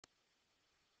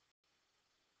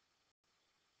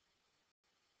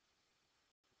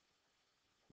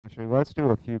Actually, let's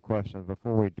do a few questions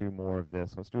before we do more of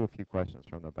this. Let's do a few questions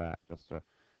from the back just to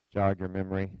jog your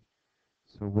memory.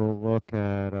 So we'll look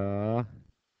at,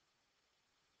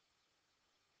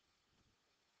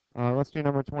 let's do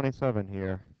number 27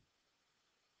 here.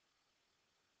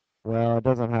 Well, it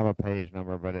doesn't have a page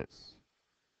number, but it's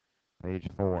page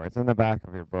 4. It's in the back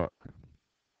of your book.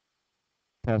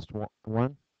 Test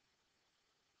 1?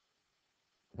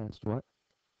 Test what?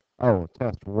 Oh,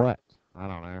 test what? I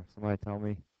don't know. Somebody tell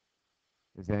me.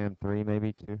 Exam 3,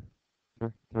 maybe 2?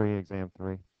 3, exam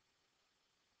 3.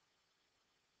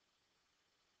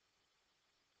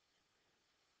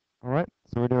 All right,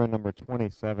 so we're doing number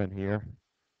 27 here.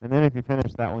 And then if you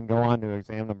finish that one, go on to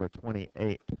exam number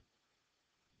 28.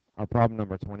 Or problem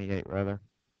number 28, rather.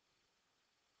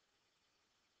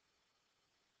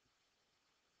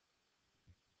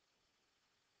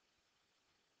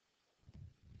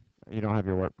 You don't have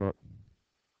your workbook.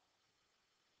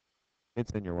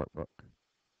 It's in your workbook.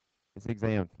 It's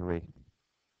exam 3.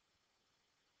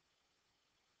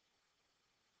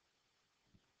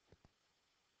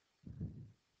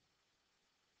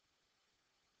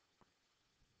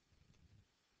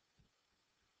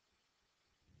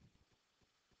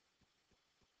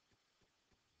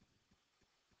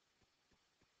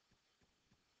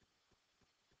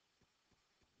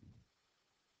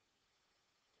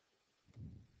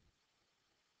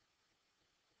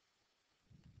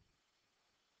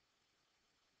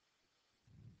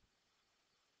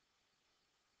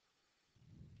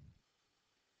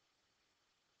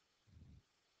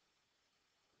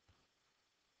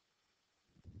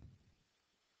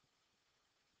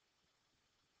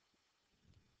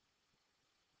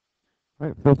 All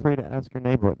right, feel free to ask your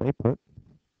neighbor what they put.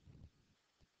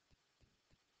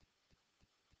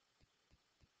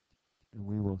 And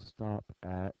we will stop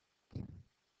at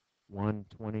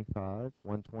 125.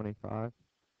 125.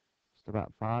 Just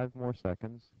about 5 more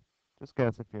seconds. Just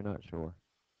guess if you're not sure.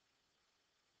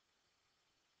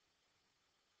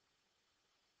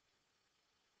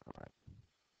 All right.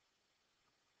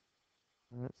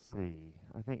 Let's see.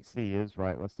 I think C is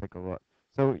right. Let's take a look.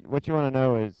 So what you want to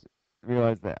know is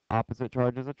realize that opposite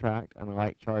charges attract and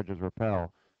like charges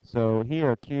repel. So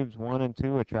here cubes 1 and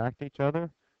 2 attract each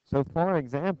other. So for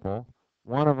example,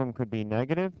 one of them could be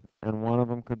negative and one of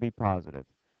them could be positive.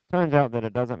 Turns out that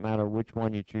it doesn't matter which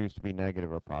one you choose to be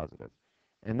negative or positive.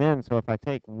 And then, so if I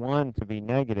take 1 to be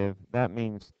negative, that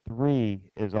means 3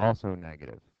 is also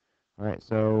negative. All right,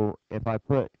 so if I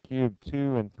put cube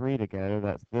 2 and 3 together,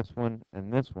 that's this one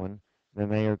and this one, then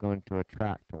they are going to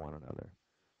attract to one another.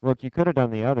 Look, you could have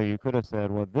done the other. You could have said,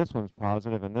 well, this one's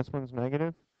positive and this one's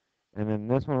negative, and then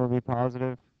this one would be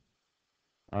positive,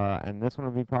 and this one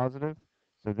would be positive.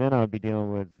 So then I would be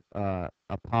dealing with a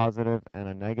positive and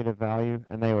a negative value,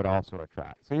 and they would also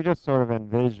attract. So you just sort of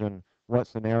envision what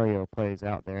scenario plays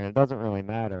out there, and it doesn't really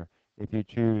matter if you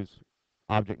choose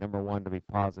object number 1 to be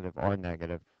positive or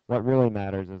negative. What really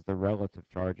matters is the relative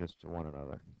charges to one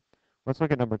another. Let's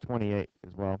look at number 28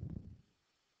 as well.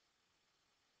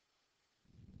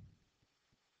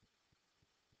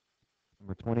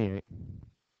 Number 28.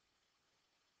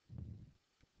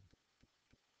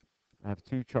 I have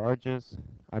 2 charges.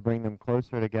 I bring them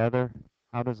closer together.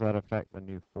 How does that affect the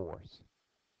new force?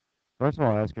 First of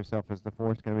all, ask yourself, is the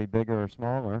force going to be bigger or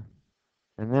smaller?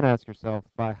 And then ask yourself,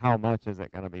 by how much is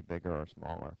it going to be bigger or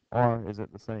smaller? Or is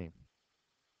it the same?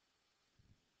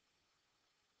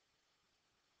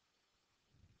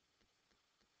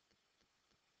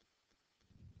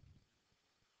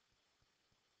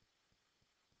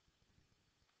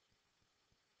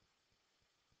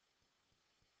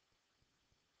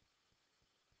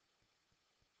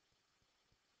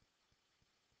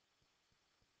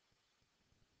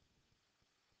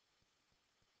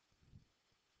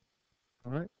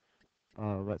 All right.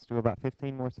 Let's do about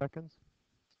 15 more seconds.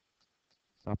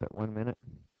 Stop at 1 minute.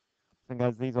 And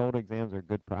guys, these old exams are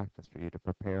good practice for you to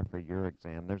prepare for your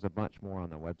exam. There's a bunch more on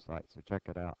the website, so check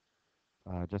it out.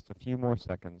 Just a few more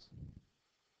seconds.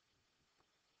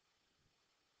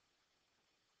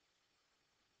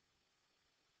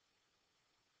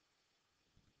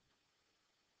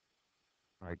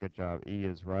 All right, good job. E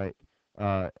is right.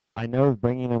 I know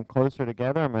bringing them closer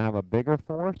together, I'm going to have a bigger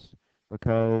force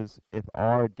because if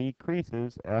R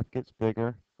decreases, F gets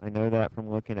bigger. I know that from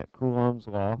looking at Coulomb's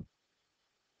law.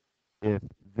 If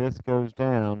this goes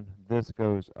down, this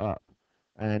goes up.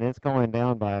 And it's going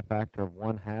down by a factor of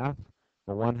 1/2.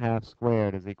 But 1/2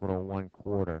 squared is equal to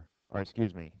 1/4. Or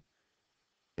excuse me,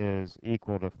 is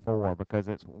equal to 4 because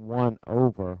it's 1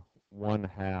 over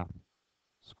 1/2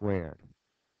 squared.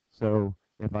 So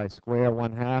if I square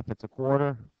 1/2, it's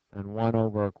 1/4, and 1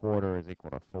 over 1/4 is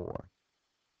equal to 4.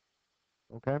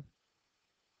 Okay? Is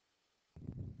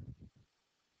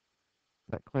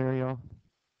that clear, y'all?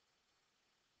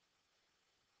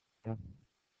 Yeah.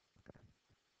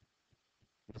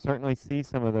 You'll certainly see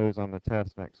some of those on the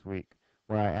test next week,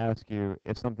 where I ask you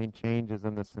if something changes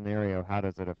in the scenario, how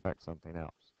does it affect something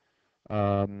else?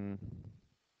 Um,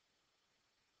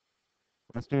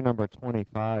 let's do number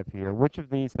 25 here. Which of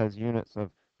these has units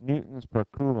of newtons per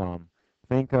coulomb?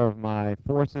 Think of my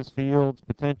forces, fields,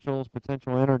 potentials,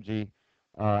 potential energy,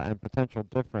 and potential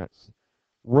difference.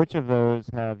 Which of those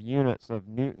have units of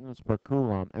newtons per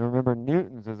coulomb? And remember,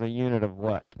 newtons is a unit of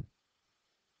what?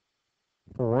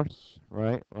 Force,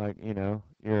 right? Like, you know,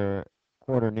 your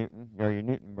quarter Newton or your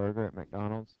Newton burger at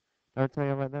McDonald's. Did I ever tell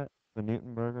you about that? The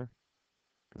Newton burger?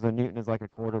 Because a Newton is like a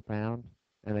quarter pound,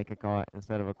 and they could call it,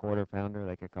 instead of a quarter pounder,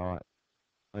 they could call it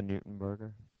a Newton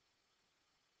burger.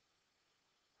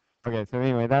 Okay, so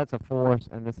anyway, that's a force,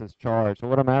 and this is charge. So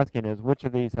what I'm asking is, which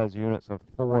of these has units of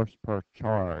force per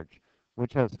charge?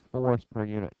 Which has force per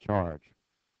unit charge?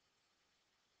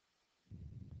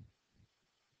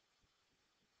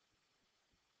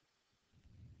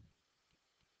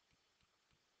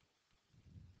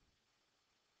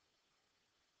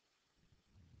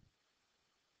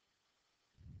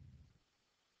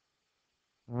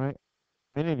 All right.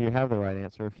 Many of you have the right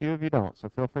answer. A few of you don't, so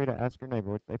feel free to ask your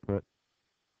neighbor what they put.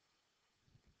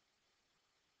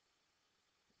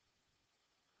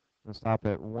 We'll stop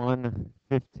at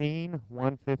 115,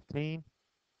 115.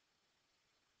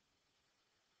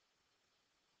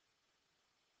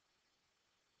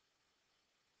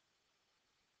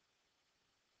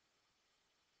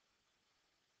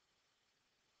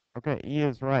 Okay, E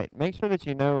is right. Make sure that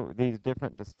you know these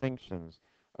different distinctions.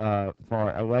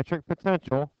 For electric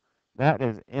potential, that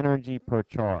is energy per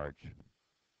charge.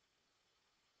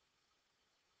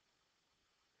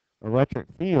 Electric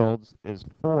fields is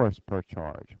force per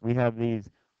charge. We have these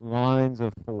lines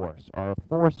of force, or a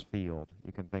force field,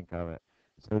 you can think of it.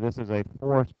 So this is a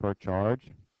force per charge,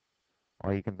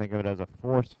 or you can think of it as a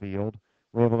force field.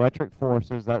 We have electric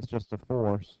forces, that's just a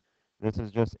force. This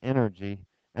is just energy.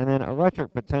 And then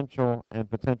electric potential and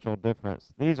potential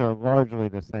difference. These are largely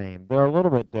the same. They're a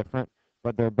little bit different,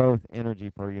 but they're both energy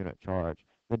per unit charge.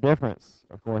 The difference,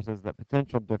 of course, is that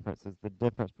potential difference is the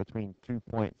difference between 2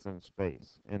 points in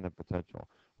space in the potential,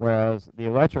 whereas the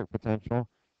electric potential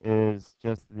is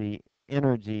just the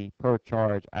energy per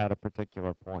charge at a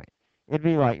particular point. It'd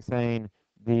be like saying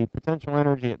the potential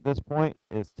energy at this point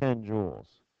is 10 joules.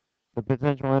 The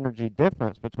potential energy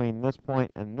difference between this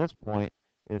point and this point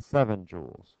is 7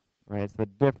 joules. Right? It's the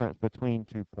difference between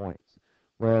 2 points.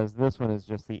 Whereas this one is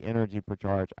just the energy per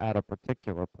charge at a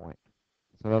particular point.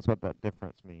 So that's what that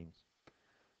difference means.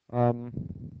 Um,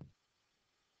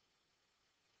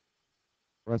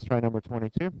 let's try number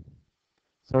 22.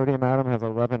 Sodium atom has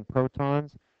 11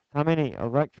 protons. How many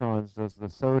electrons does the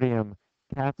sodium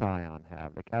cation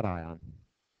have, the cation?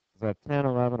 Is that 10,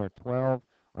 11, or 12?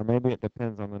 Or maybe it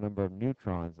depends on the number of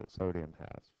neutrons that sodium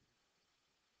has.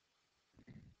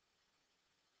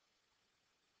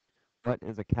 What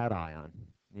is a cation?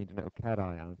 You need to know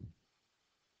cation.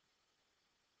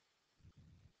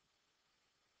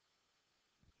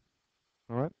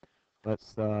 All right.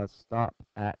 Let's stop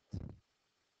at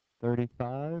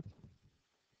 35.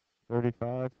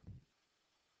 35.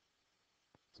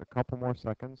 It's a couple more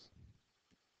seconds.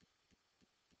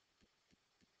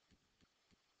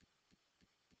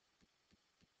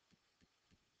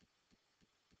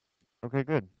 Okay,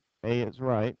 good. A is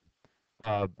right.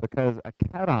 Because a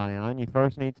cation, you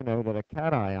first need to know that a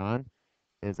cation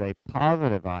is a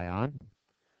positive ion.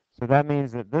 So that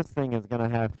means that this thing is going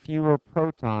to have fewer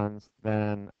protons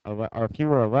than, or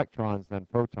fewer electrons than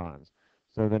protons.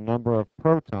 So the number of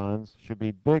protons should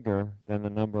be bigger than the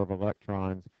number of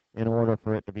electrons in order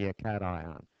for it to be a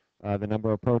cation. The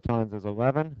number of protons is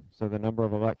 11, so the number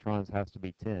of electrons has to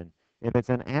be 10. If it's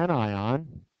an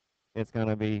anion, it's going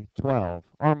to be 12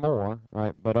 or more,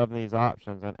 right? But of these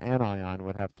options, an anion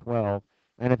would have 12.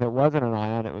 And if it wasn't an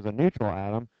ion, it was a neutral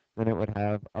atom, then it would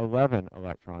have 11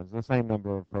 electrons, the same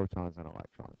number of protons and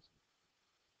electrons.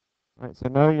 All right, so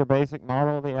know your basic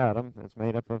model of the atom. It's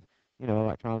made up of, you know,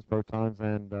 electrons, protons,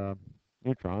 and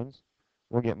neutrons.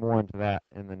 We'll get more into that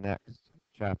in the next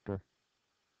chapter.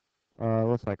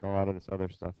 Looks like a lot of this other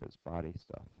stuff is body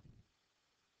stuff.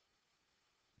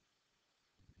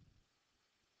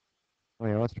 Oh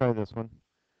yeah, let's try this one.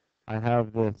 I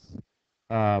have this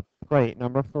plate,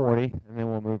 number 40, and then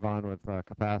we'll move on with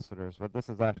capacitors, but this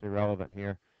is actually relevant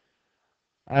here.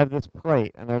 I have this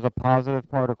plate, and there's a positive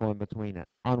particle in between it.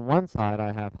 On one side,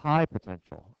 I have high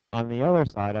potential. On the other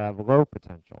side, I have low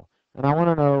potential. And I want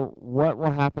to know what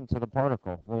will happen to the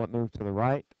particle. Will it move to the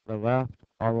right, the left,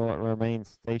 or will it remain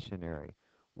stationary?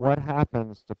 What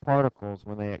happens to particles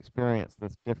when they experience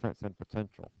this difference in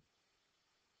potential?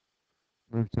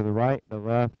 Move to the right, the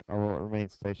left, or will it remain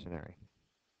stationary?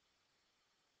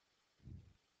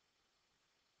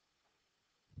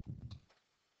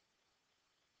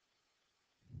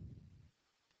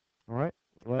 All right,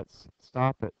 let's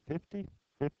stop at 50,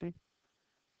 50,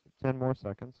 10 more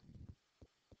seconds.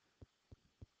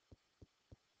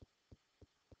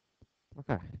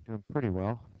 Okay, doing pretty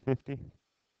well. 50.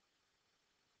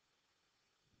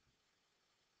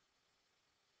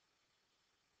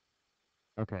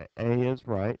 Okay, A is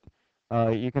right.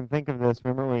 You can think of this,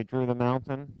 remember when we drew the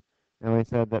mountain and we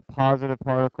said that positive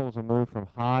particles will move from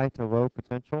high to low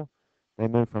potential? They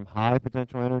move from high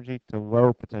potential energy to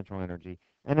low potential energy.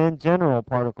 And in general,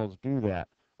 particles do that.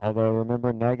 Although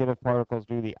remember, negative particles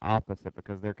do the opposite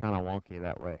because they're kind of wonky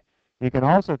that way. You can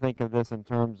also think of this in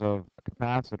terms of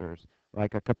capacitors.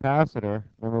 Like a capacitor,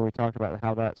 remember we talked about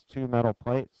how that's two metal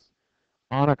plates?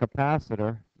 On a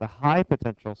capacitor, the high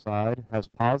potential side has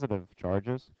positive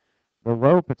charges. The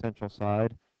low potential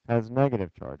side has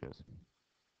negative charges.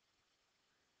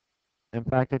 In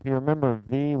fact, if you remember,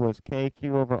 V was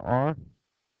KQ over R.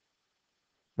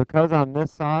 Because on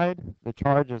this side, the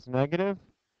charge is negative,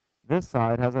 this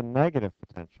side has a negative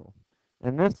potential,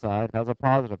 and this side has a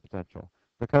positive potential.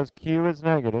 Because Q is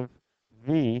negative,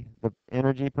 V, the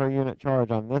energy per unit charge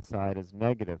on this side, is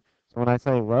negative. So when I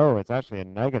say low, it's actually a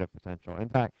negative potential. In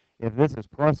fact, if this is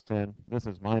plus 10, this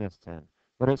is minus 10.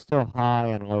 But it's still high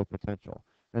and low potential.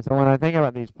 And so when I think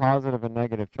about these positive and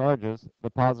negative charges, the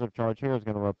positive charge here is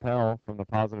going to repel from the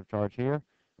positive charge here,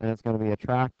 and it's going to be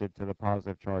attracted to the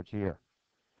positive charge here.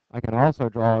 I can also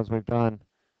draw, as we've done,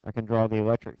 I can draw the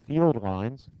electric field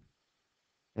lines.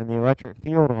 And the electric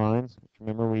field lines, which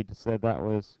remember we just said that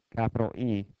was capital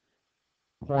E,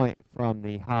 point from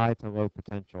the high to low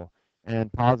potential.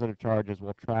 And positive charges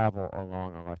will travel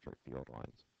along electric field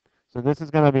lines. So this is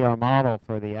going to be our model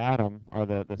for the atom, or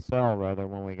the cell rather,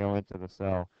 when we go into the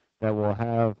cell, that will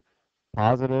have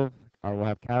positive, or we'll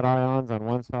have cations on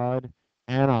one side,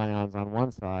 anions on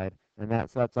one side, and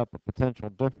that sets up a potential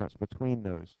difference between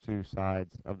those two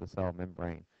sides of the cell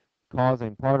membrane,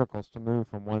 causing particles to move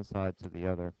from one side to the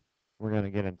other. We're going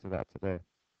to get into that today.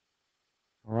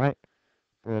 All right,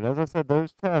 good. As I said,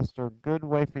 those tests are a good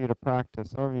way for you to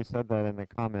practice. Some of you said that in the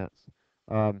comments.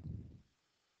 Um,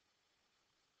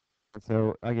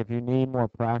 so, like, if you need more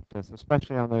practice,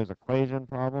 especially on those equation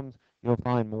problems, you'll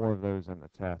find more of those in the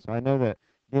test. So I know that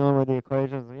dealing with the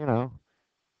equations,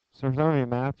 so some of you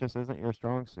math just isn't your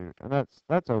strong suit, and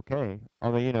that's okay.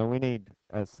 Although we need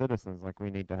as citizens, like we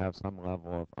need to have some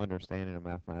level of understanding of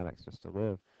mathematics just to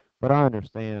live. But I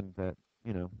understand that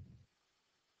you know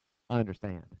I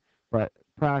understand. But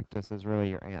practice is really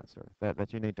your answer.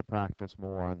 That you need to practice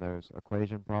more on those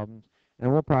equation problems, and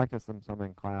we'll practice them some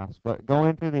in class. But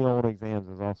going through the old exams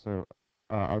is also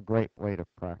a great way to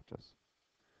practice.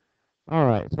 All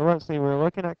right, so let's see. We're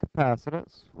looking at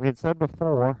capacitance. We had said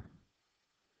before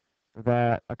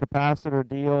that a capacitor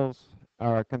deals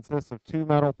or consists of two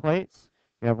metal plates.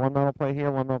 You have one metal plate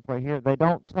here, one metal plate here. They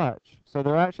don't touch. So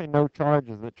there are actually no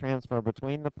charges that transfer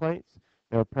between the plates.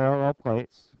 They're parallel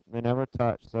plates. They never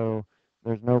touch. So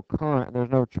there's no current, there's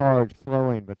no charge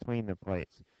flowing between the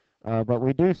plates. But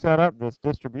we do set up this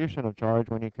distribution of charge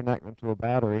when you connect them to a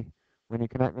battery. When you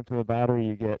connect them to a battery,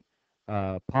 you get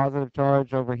positive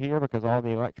charge over here because all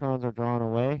the electrons are drawn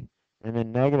away, and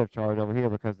then negative charge over here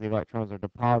because the electrons are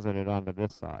deposited onto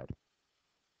this side.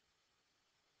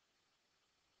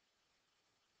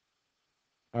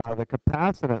 The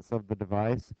capacitance of the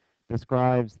device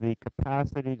describes the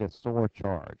capacity to store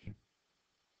charge.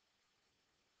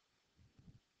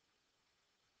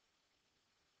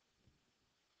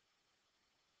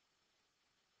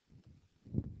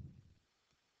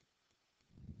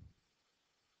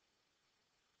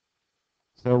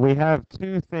 So we have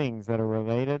two things that are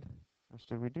related.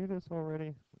 Did we do this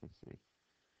already? Let me see.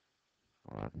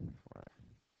 Hold on.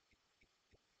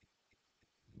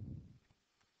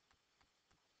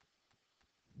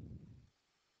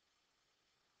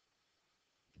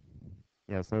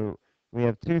 Yeah, so we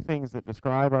have two things that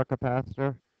describe our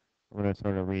capacitor. I'm going to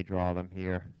sort of redraw them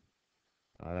here.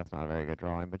 That's not a very good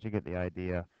drawing, but you get the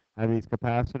idea. I have these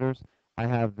capacitors. I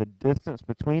have the distance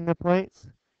between the plates,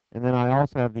 and then I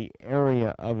also have the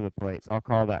area of the plates. I'll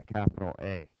call that capital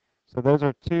A. So those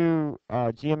are two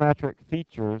geometric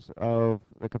features of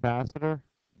the capacitor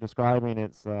describing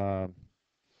its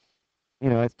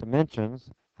dimensions.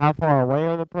 How far away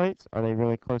are the plates? Are they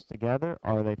really close together,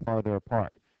 or are they farther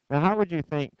apart? Now, how would you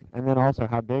think, and then also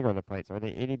how big are the plates? Are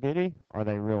they itty bitty? Are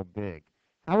they real big?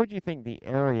 How would you think the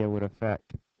area would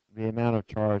affect the amount of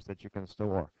charge that you can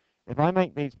store? If I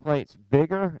make these plates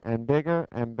bigger and bigger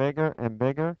and bigger and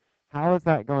bigger, how is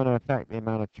that going to affect the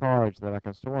amount of charge that I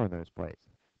can store in those plates?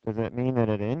 Does it mean that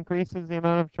it increases the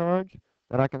amount of charge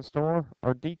that I can store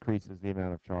or decreases the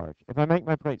amount of charge? If I make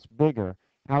my plates bigger,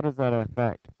 how does that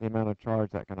affect the amount of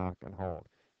charge that I can hold?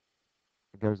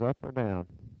 It goes up or down?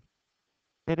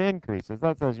 It increases.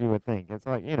 That's as you would think. It's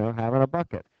like, having a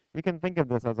bucket. You can think of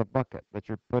this as a bucket that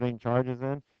you're putting charges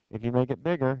in. If you make it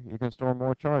bigger, you can store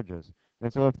more charges.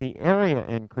 And so if the area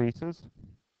increases,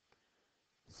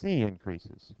 C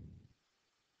increases.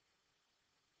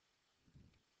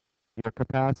 Your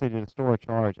capacity to store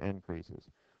charge increases.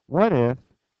 What if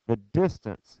the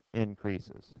distance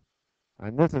increases?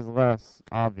 And this is less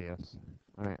obvious.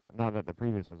 Not that the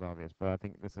previous was obvious, but I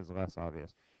think this is less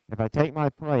obvious. If I take my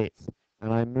plates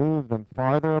and I move them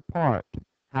farther apart,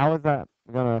 how is that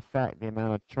going to affect the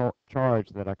amount of charge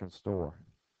that I can store?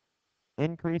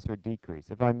 Increase or decrease?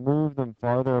 If I move them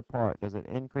farther apart, does it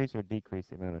increase or decrease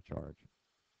the amount of charge?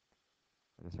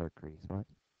 I just heard crease, what?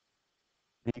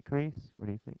 Decrease? What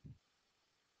do you think?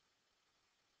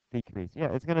 Decrease.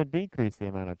 Yeah, it's going to decrease the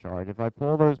amount of charge. If I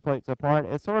pull those plates apart,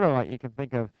 it's sort of like you can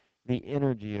think of the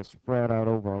energy is spread out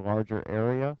over a larger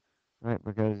area, right?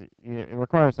 Because it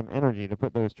requires some energy to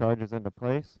put those charges into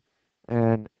place,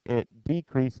 and it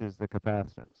decreases the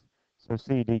capacitance. So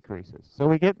C decreases. So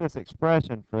we get this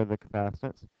expression for the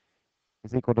capacitance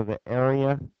is equal to the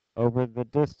area over the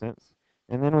distance,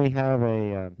 and then we have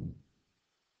a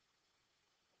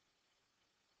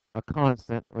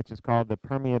constant, which is called the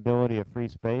permeability of free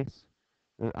space.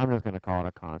 I'm just going to call it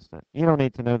a constant. You don't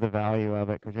need to know the value of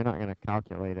it because you're not going to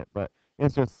calculate it, but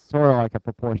it's just sort of like a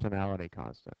proportionality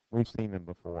constant. We've seen them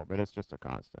before, but it's just a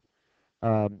constant.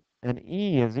 And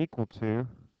E is equal to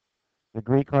the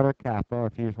Greek letter kappa, or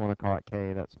if you just want to call it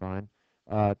K, that's fine,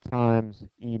 times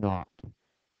E naught.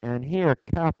 And here,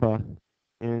 kappa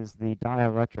is the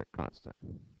dielectric constant.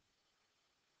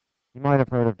 You might have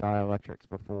heard of dielectrics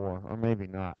before, or maybe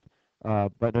not.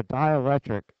 But a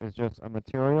dielectric is just a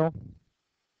material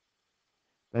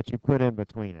that you put in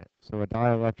between it. So a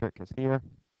dielectric is here.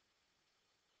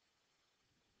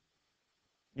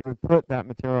 You would put that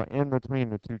material in between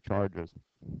the two charges.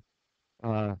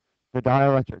 Uh, the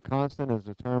dielectric constant is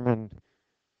determined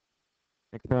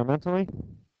experimentally.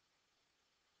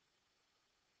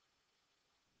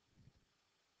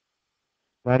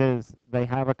 That is, they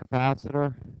have a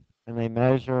capacitor and they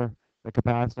measure the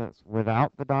capacitance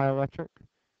without the dielectric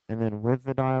and then with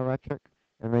the dielectric,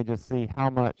 and they just see how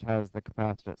much has the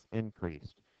capacitance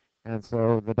increased. And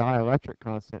so the dielectric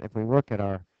constant, if we look at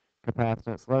our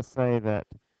capacitance, let's say that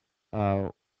uh,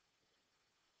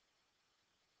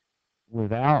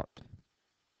 without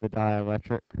the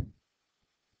dielectric,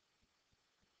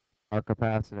 our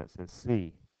capacitance is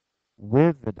C.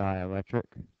 With the dielectric,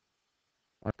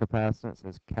 our capacitance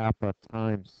is kappa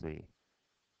times C.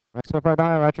 Right, so if our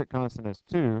dielectric constant is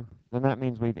 2, then that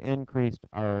means we've increased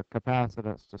our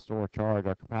capacitance to store charge,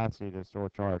 our capacity to store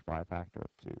charge by a factor of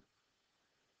 2.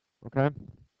 Okay?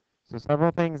 So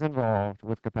several things involved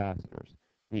with capacitors.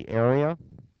 The area,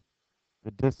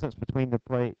 the distance between the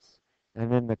plates, and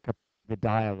then the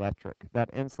dielectric, that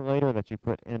insulator that you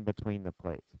put in between the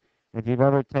plates. If you've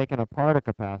ever taken apart a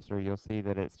capacitor, you'll see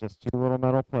that it's just two little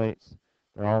metal plates.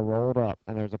 They're all rolled up,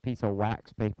 and there's a piece of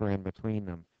wax paper in between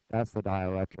them. That's the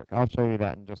dielectric. I'll show you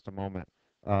that in just a moment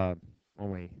uh,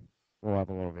 when we'll have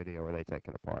a little video where they take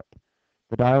it apart.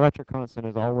 The dielectric constant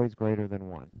is always greater than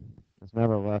 1. It's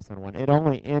never less than 1. It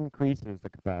only increases the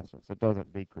capacitance. It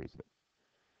doesn't decrease it.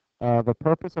 The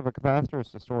purpose of a capacitor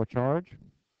is to store charge.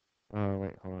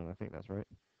 Wait, hold on. I think that's right.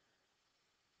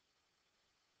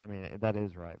 I mean, that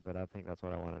is right, but I think that's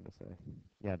what I wanted to say.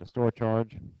 Yeah, to store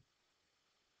charge.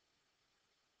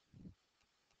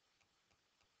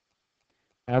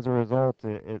 As a result,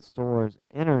 it stores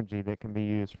energy that can be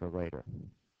used for later.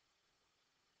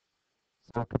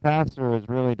 So a capacitor is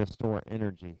really to store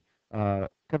energy.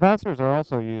 Capacitors are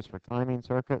also used for timing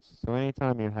circuits. So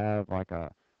anytime you have like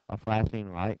a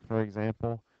flashing light, for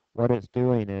example, what it's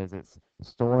doing is it's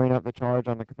storing up the charge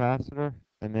on the capacitor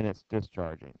and then it's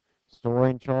discharging.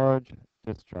 Storing charge,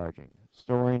 discharging.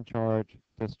 Storing charge,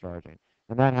 discharging.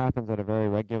 And that happens at a very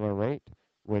regular rate,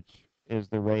 which is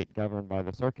the rate governed by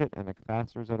the circuit and the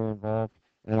capacitors that are involved,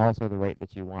 and also the rate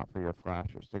that you want for your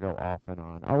flashers to go off and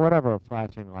on, or whatever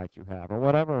flashing light you have, or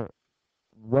whatever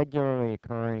regularly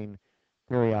occurring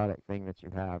periodic thing that you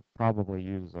have probably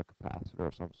uses a capacitor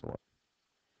of some sort.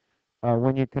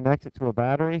 When you connect it to a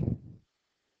battery,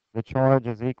 the charge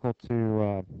is equal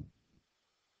to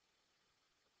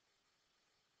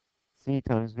C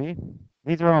times V.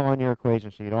 These are all on your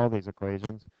equation sheet, all these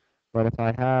equations. But if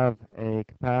I have a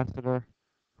capacitor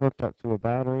hooked up to a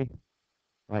battery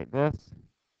like this,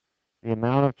 the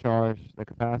amount of charge, the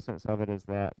capacitance of it is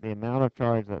that the amount of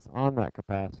charge that's on that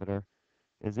capacitor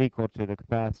is equal to the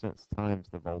capacitance times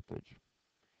the voltage.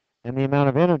 And the amount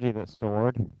of energy that's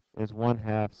stored is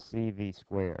 1/2 CV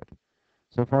squared.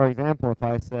 So for example, if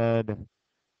I said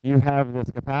you have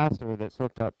this capacitor that's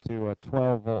hooked up to a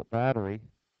 12-volt battery,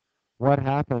 what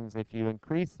happens if you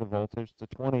increase the voltage to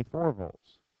 24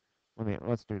 volts?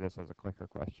 Let's do this as a clicker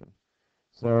question.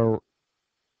 So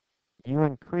you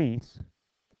increase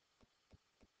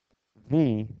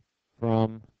V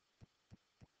from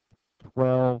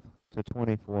 12 to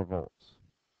 24 volts.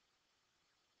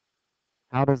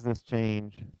 How does this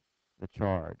change the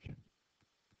charge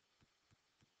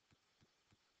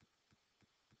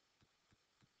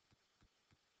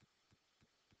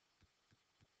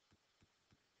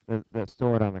that's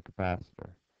stored on the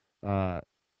capacitor? So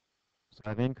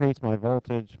I've increased my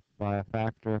voltage by a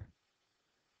factor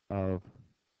of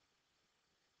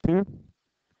 2.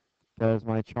 Does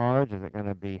my charge, is it going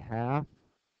to be half,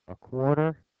 a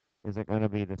quarter? Is it going to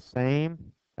be the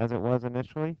same as it was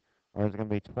initially? Or is it going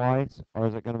to be twice? Or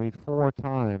is it going to be 4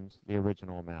 times the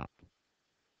original amount?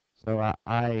 So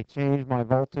I changed my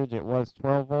voltage. It was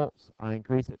 12 volts. I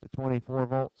increase it to 24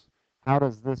 volts. How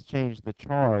does this change the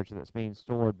charge that's being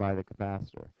stored by the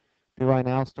capacitor? Do I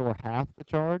now store half the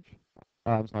charge?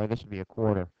 I'm sorry, this should be a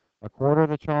quarter. A quarter of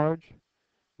the charge,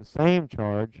 the same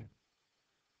charge,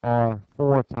 or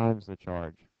 4 times the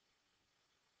charge.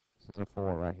 This is a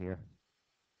 4 right here.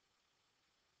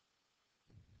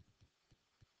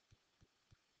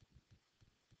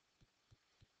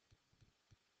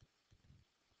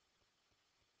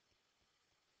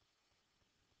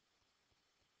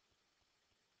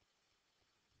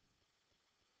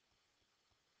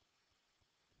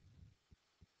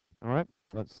 All right,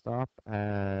 let's stop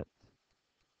at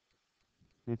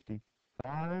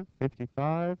 55.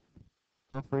 55.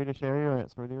 Feel free to share your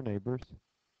answer with your neighbors.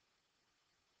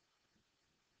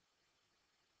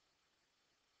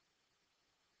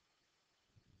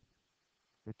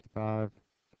 55.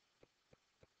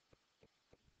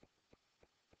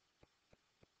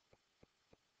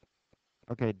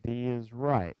 Okay, D is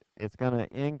right. It's going to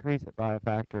increase it by a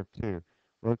factor of 2.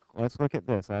 Let's look at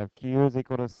this. I have Q is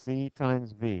equal to C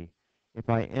times V. If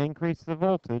I increase the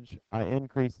voltage, I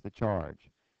increase the charge.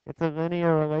 It's a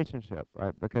linear relationship,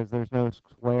 right? Because there's no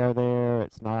square there.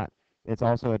 It's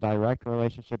also a direct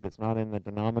relationship. It's not in the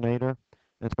denominator.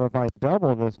 And so if I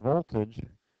double this voltage,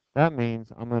 that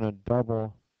means I'm going to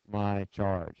double my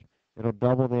charge. It'll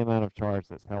double the amount of charge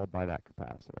that's held by that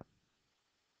capacitor.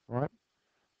 All right?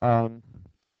 Um,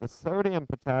 the sodium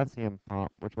potassium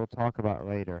pump, which we'll talk about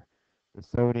later, the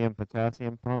sodium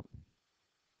potassium pump,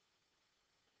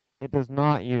 it does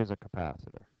not use a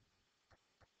capacitor.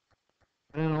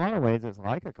 And in a lot of ways, it's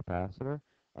like a capacitor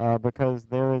because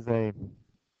there's a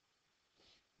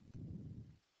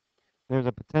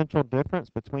potential difference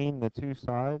between the two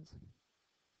sides.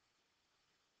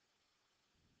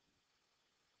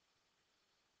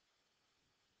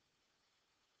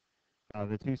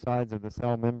 The two sides of the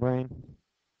cell membrane.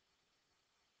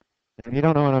 If you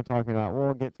don't know what I'm talking about,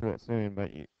 we'll get to it soon,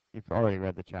 but you've already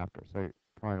read the chapter, so you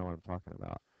probably know what I'm talking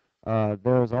about.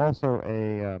 There's also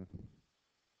a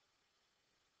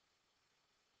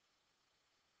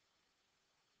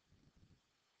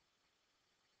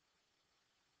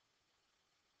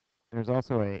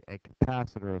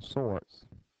capacitor of sorts.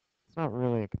 It's not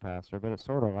really a capacitor, but it's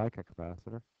sort of like a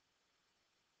capacitor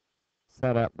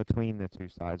set up between the two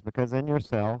sides. Because in your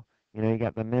cell, you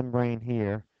got the membrane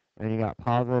here, and you got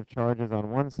positive charges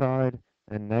on one side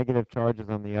and negative charges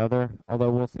on the other. Although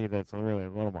we'll see that's really a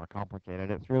little more complicated.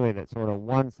 It's really that sort of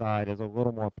one side is a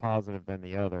little more positive than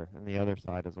the other, and the other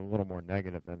side is a little more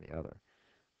negative than the other.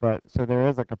 But so there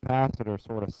is a capacitor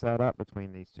sort of set up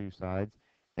between these two sides.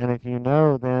 And if you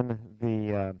know then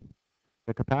the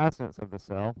capacitance of the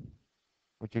cell,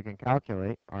 which you can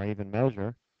calculate or even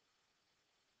measure,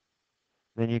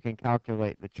 then you can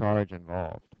calculate the charge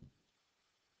involved.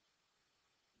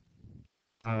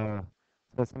 Uh,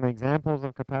 so some examples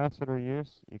of capacitor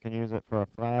use. You can use it for a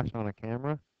flash on a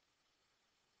camera.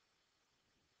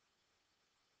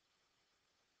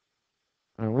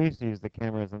 We used to use the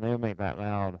cameras, and they would make that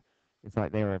loud. It's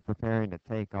like they were preparing to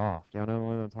take off. Do y'all know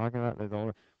what I'm talking about? There's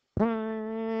all,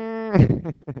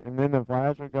 and then the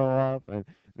flash would go off, and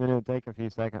then it would take a few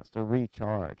seconds to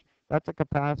recharge. That's a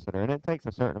capacitor, and it takes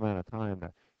a certain amount of time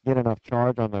to get enough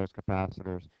charge on those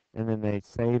capacitors, and then they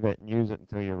save it and use it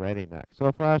until you're ready next. So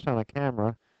a flash on a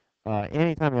camera,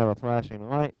 anytime you have a flashing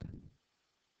light,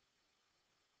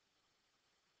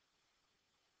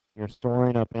 You're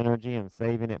storing up energy and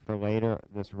saving it for later,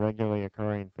 this regularly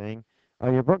occurring thing.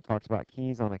 Your book talks about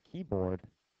keys on a keyboard.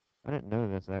 I didn't know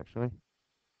this actually.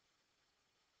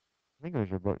 I think it was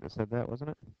your book that said that,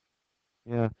 wasn't it?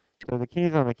 Yeah. So the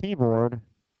keys on the keyboard,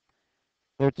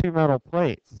 they're two metal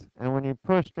plates, and when you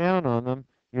push down on them,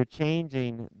 you're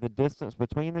changing the distance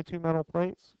between the two metal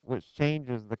plates, which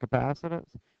changes the capacitance,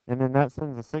 and then that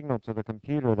sends a signal to the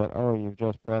computer that, oh, you've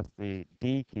just pressed the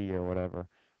D key or whatever,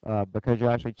 because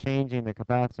you're actually changing the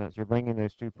capacitance. You're bringing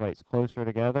those two plates closer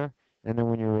together, and then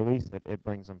when you release it, it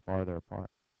brings them farther apart.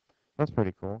 That's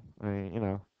pretty cool. I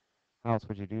mean, how else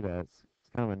would you do that? It's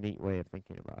kind of a neat way of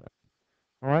thinking about it.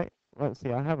 All right, let's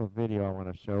see. I have a video I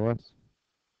want to show us.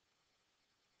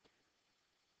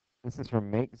 This is from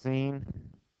Make Zine.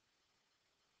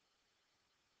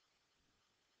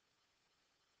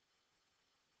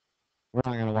 We're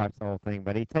not going to watch the whole thing,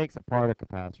 but he takes apart a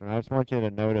capacitor. And I just want you to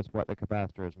notice what the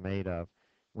capacitor is made of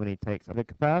when he takes it. The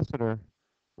capacitor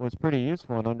was pretty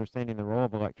useful in understanding the role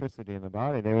of electricity in the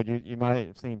body. They would you might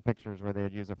have seen pictures where they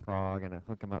would use a frog and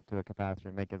hook him up to a capacitor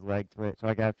and make his leg twitch.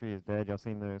 Like after he is dead, y'all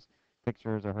seen those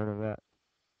pictures or heard of that?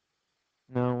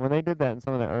 No, when they did that in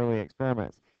some of the early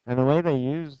experiments, and the way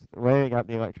they got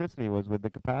the electricity was with the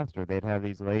capacitor. They'd have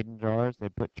these Leyden jars,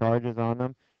 they'd put charges on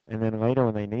them, and then later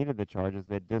when they needed the charges,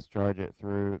 they'd discharge it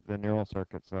through the neural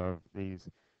circuits of these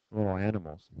little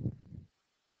animals.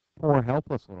 Poor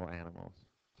helpless little animals,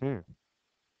 too,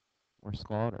 were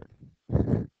slaughtered.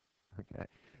 Okay,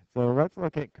 so let's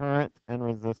look at current and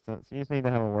resistance. You just need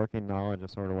to have a working knowledge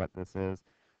of sort of what this is.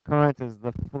 Current is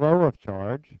the flow of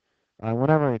charge.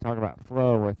 Whenever we talk about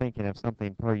flow, we're thinking of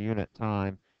something per unit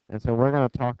time. And so we're going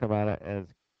to talk about it as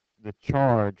the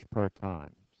charge per time.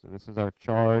 So this is our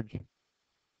charge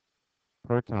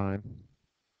per time.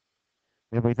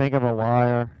 If we think of a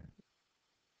wire,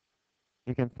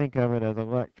 you can think of it as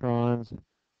electrons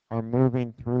are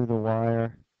moving through the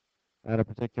wire at a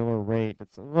particular rate.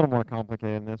 It's a little more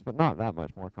complicated than this, but not that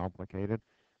much more complicated.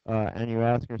 And you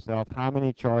ask yourself, how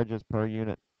many charges per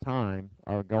unit time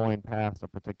are going past a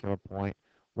particular point?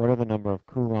 What are the number of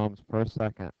coulombs per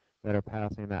second that are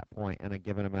passing that point in a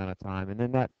given amount of time? And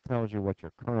then that tells you what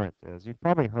your current is. You've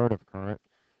probably heard of current,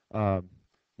 um,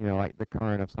 like the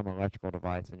current of some electrical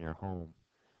device in your home.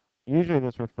 Usually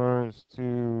this refers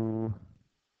to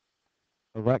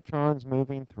electrons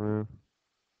moving through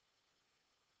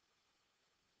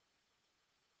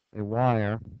a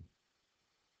wire,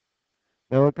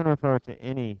 though it can refer to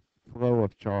any flow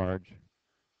of charge.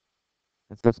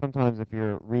 And so sometimes if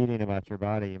you're reading about your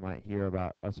body, you might hear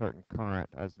about a certain current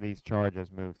as these charges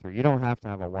move through. You don't have to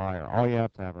have a wire. All you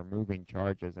have to have are moving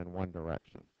charges in one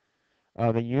direction.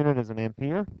 The unit is an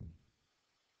ampere.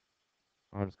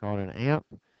 I'll just call it an amp.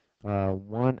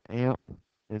 1 amp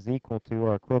is equal to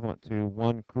or equivalent to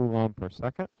 1 coulomb per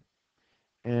second.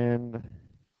 And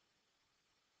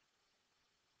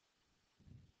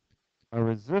a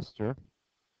resistor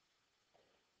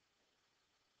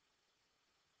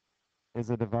is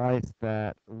a device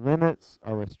that limits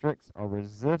or restricts or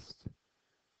resists.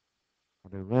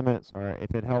 The limits are,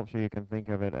 if it helps you, you can think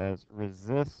of it as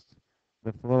resist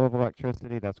the flow of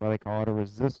electricity. That's why they call it a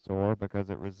resistor, because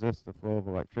it resists the flow of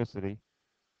electricity.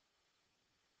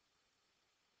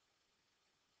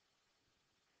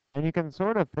 And you can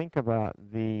sort of think about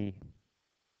the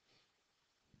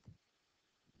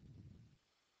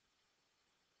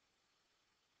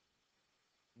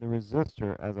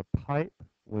resistor as a pipe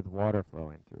with water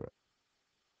flowing through it.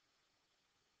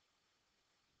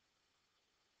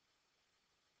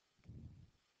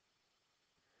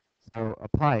 So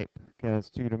a pipe has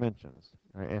two dimensions.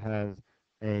 Right? It has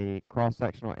a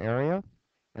cross-sectional area,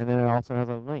 and then it also has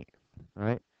a length.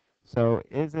 Right? So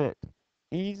is it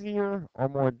easier or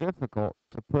more difficult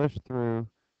to push through,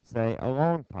 say, a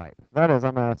long pipe? That is,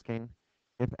 I'm asking,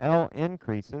 if L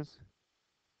increases,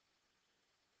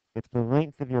 if the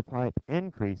length of your pipe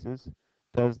increases,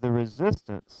 does the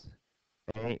resistance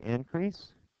A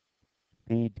increase,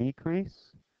 B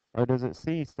decrease, or does it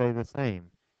C stay the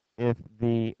same? If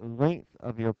the length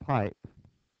of your pipe,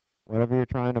 whatever you're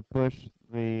trying to push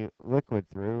the liquid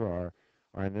through, or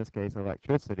in this case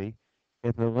electricity,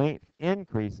 if the length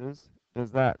increases,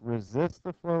 does that resist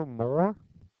the flow more?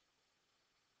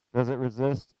 Does it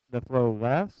resist the flow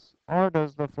less? Or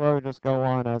does the flow just go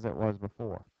on as it was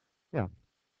before? Yeah,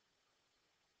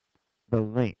 the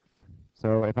length.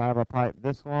 So if I have a pipe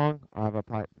this long, I have a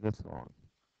pipe this long.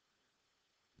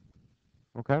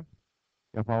 Okay?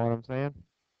 You follow what I'm saying?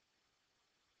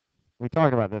 We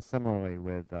talked about this similarly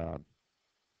with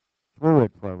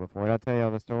fluid flow before. Did I tell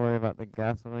y'all the story about the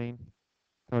gasoline?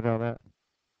 Told y'all that?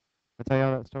 I tell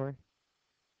y'all that story?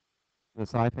 The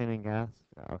siphoning gas?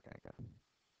 Okay, good.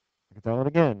 I can tell it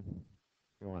again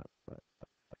if you want it. But.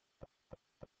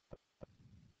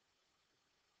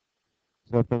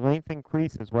 So if the length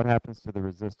increases, what happens to the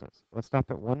resistance? Let's stop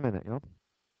at 1 minute, you know?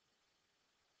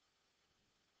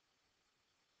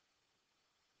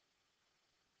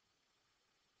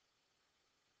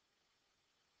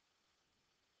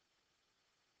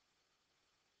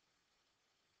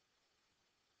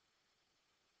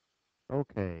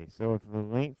 Okay, so if the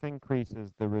length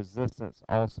increases, the resistance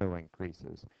also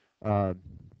increases. Uh,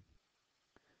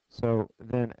 so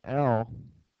then L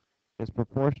is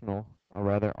proportional, or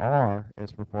rather R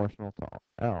is proportional to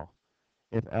L.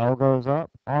 If L goes up,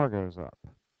 R goes up.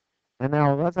 And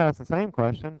now let's ask the same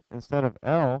question. Instead of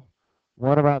L,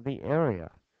 what about the area?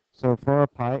 So for a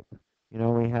pipe,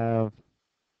 we have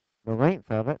the length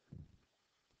of it,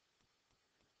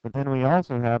 but then we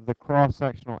also have the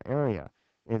cross-sectional area.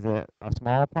 Is it a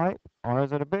small pipe or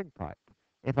is it a big pipe?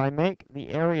 If I make the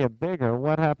area bigger,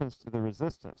 what happens to the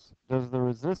resistance? Does the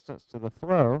resistance to the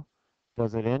flow,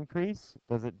 does it increase,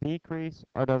 does it decrease,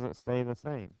 or does it stay the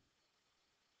same?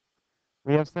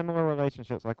 We have similar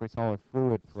relationships like we saw with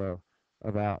fluid flow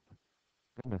about,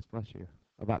 goodness bless you,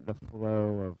 about the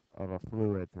flow of a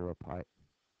fluid through a pipe.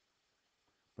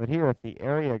 But here, if the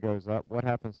area goes up, what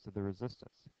happens to the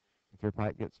resistance? If your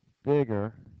pipe gets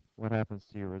bigger, what happens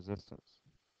to your resistance?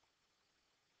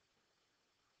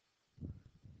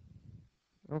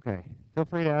 Okay, feel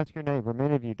free to ask your neighbor.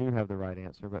 Many of you do have the right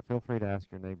answer, but feel free to ask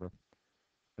your neighbor.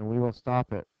 And we will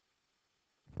stop at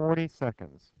 40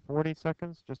 seconds. 40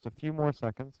 seconds, just a few more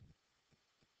seconds.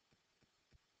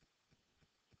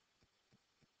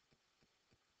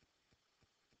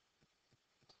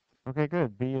 Okay,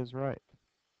 good. B is right.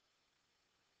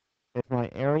 If my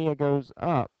area goes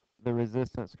up, the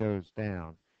resistance goes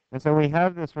down. And so we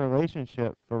have this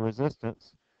relationship for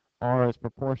resistance. R is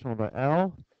proportional to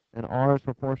L, and R is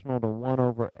proportional to 1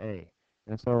 over A.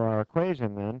 And so our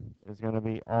equation then is going to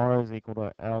be R is equal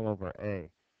to L over A.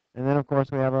 And then, of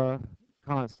course, we have a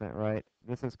constant, right?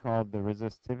 This is called the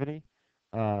resistivity.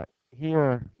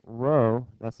 Here, rho,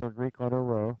 that's the Greek letter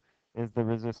rho, is the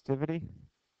resistivity.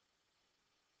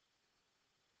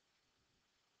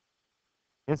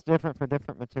 It's different for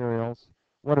different materials.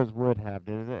 What does wood have?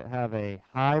 Does it have a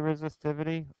high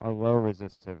resistivity or low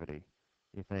resistivity,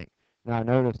 you think? Now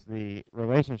notice the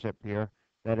relationship here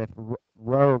that if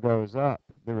rho goes up,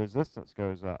 the resistance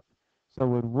goes up. So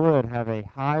would wood have a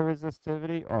high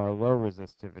resistivity or a low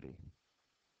resistivity?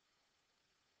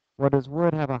 Well, does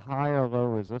wood have a high or low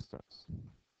resistance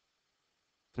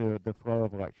to the flow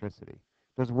of electricity?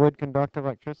 Does wood conduct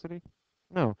electricity?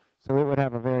 No. So it would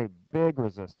have a very big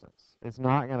resistance. It's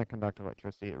not going to conduct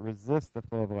electricity. It resists the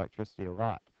flow of electricity a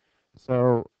lot.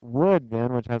 So wood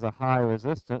then, which has a high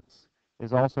resistance,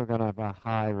 is also going to have a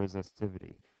high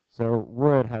resistivity. So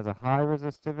wood has a high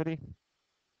resistivity,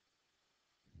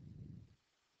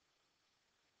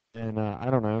 and I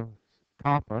don't know,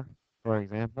 copper, for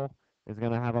example, is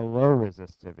going to have a low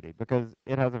resistivity because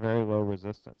it has a very low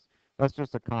resistance. That's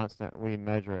just a constant. We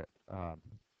measure it,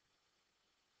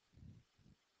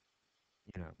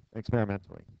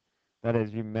 experimentally. That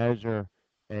is, you measure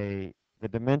the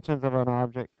dimensions of an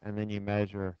object, and then you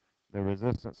measure the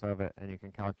resistance of it, and you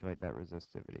can calculate that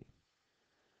resistivity.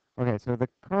 Okay, so the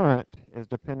current is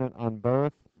dependent on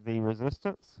both the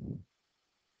resistance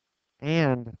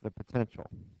and the potential.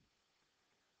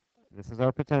 This is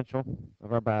our potential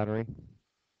of our battery,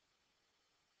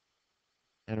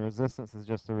 and resistance is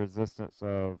just the resistance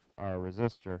of our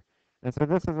resistor. And so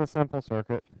this is a simple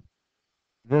circuit.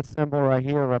 This symbol right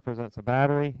here represents a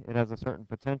battery. It has a certain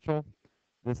potential.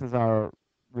 This is our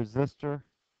resistor.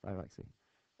 I like see.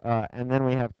 And then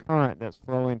we have current that's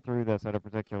flowing through this at a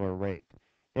particular rate.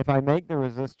 If I make the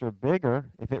resistor bigger,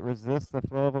 if it resists the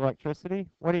flow of electricity,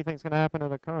 what do you think is going to happen to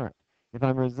the current? If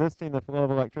I'm resisting the flow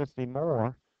of electricity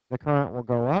more, the current will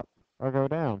go up or go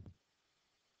down.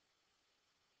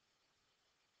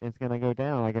 It's going to go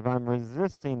down. Like if I'm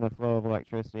resisting the flow of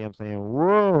electricity, I'm saying,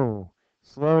 whoa,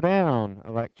 slow down,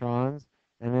 electrons,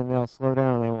 and then they'll slow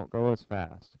down and they won't go as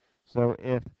fast. So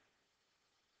if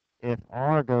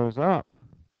R goes up,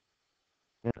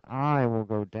 then I will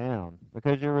go down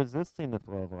because you're resisting the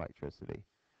flow of electricity.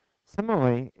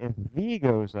 Similarly, if V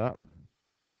goes up,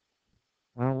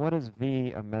 well, what is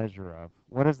V a measure of?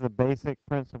 What is the basic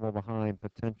principle behind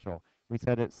potential? We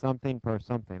said it's something per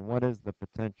something. What is the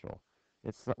potential?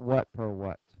 It's what per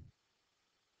what?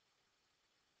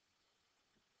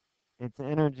 It's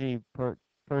energy per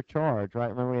charge, right?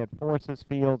 Remember we had forces,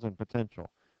 fields, and potential.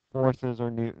 Forces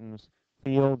are newtons,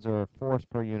 fields are force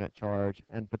per unit charge,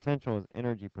 and potential is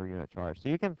energy per unit charge. So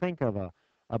you can think of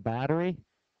a battery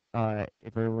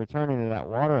if we're returning to that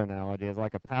water analogy, is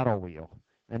like a paddle wheel.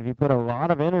 And if you put a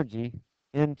lot of energy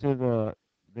into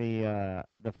the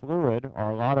fluid,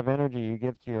 or a lot of energy you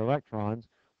give to your electrons,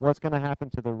 what's going to happen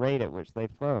to the rate at which they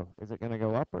flow? Is it going to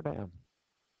go up or down?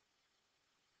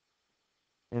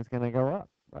 It's going to go up,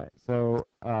 right? So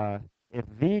if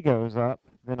V goes up,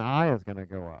 then I is going to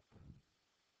go up.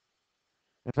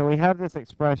 And so we have this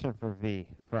expression for V,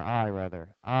 for I rather.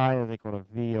 I is equal to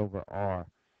V over R.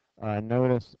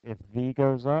 Notice if V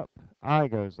goes up, I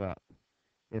goes up.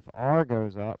 If R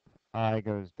goes up, I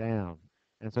goes down.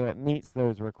 And so it meets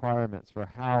those requirements for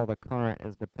how the current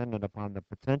is dependent upon the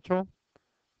potential,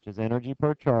 which is energy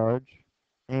per charge,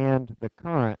 and the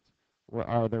current,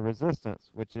 or the resistance,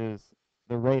 which is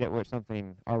the rate at which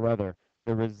something, or rather,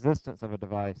 the resistance of a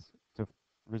device to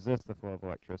resist the flow of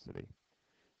electricity.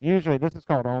 Usually, this is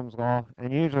called Ohm's law,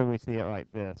 and usually we see it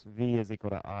like this. V is equal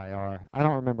to IR. I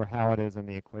don't remember how it is in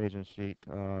the equation sheet.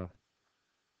 I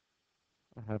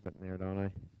have it in there, don't I?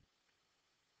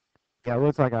 Yeah, it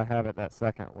looks like I have it that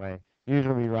second way.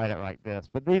 Usually we write it like this,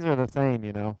 but these are the same,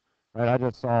 right? I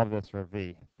just solved this for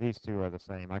V. These two are the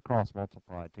same. I cross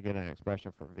multiplied to get an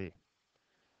expression for V.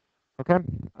 Okay.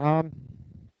 Um,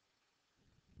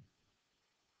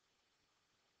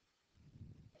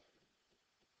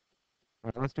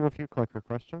 all right, let's do a few clicker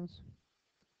questions.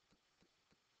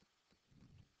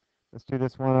 Let's do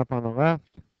this one up on the left,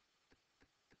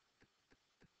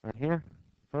 right here,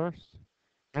 first.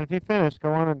 And if you finish,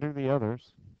 go on and do the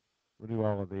others. We'll do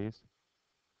all of these.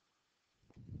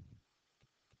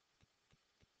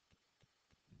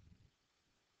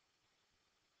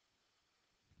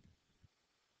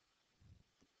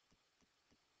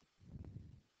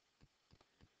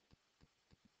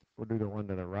 We'll do the one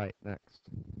to the right next.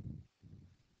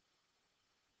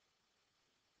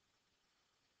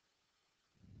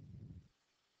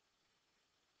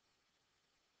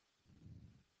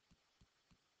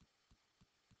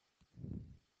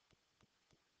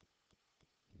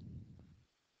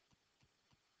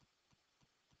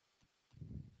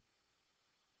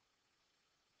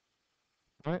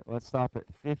 All right, let's stop at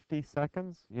 50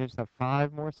 seconds. You just have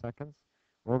 5 more seconds.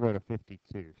 We'll go to 52,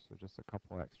 so just a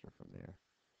couple extra from there.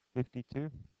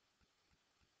 52.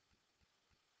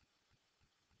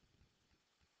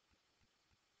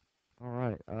 All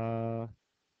right.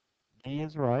 D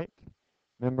is right.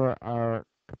 Remember, our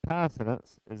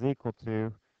capacitance is equal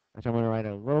to, which I'm going to write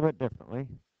it a little bit differently.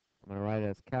 I'm going to write it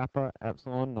as kappa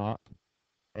epsilon naught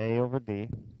A over D.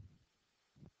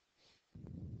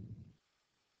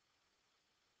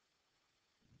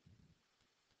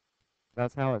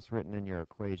 That's how it's written in your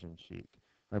equation sheet.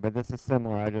 Right, but this is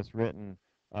similar. I just written,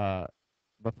 uh,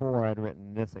 before I'd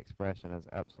written this expression as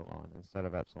epsilon instead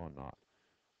of epsilon naught.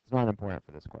 It's not important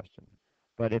for this question.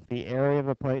 But if the area of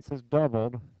the plates is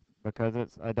doubled, because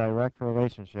it's a direct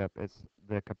relationship,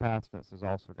 the capacitance is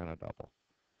also going to double.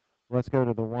 Let's go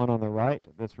to the one on the right.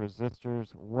 This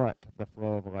resistors what the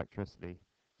flow of electricity?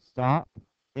 Stop,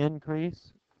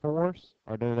 increase, force,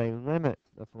 or do they limit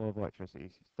the flow of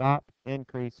electricity? Stop,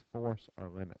 increase, force, or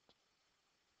limit?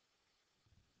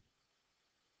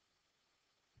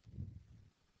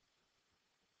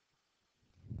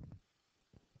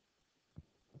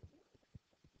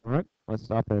 All right, let's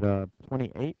stop at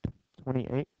 28.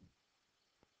 28.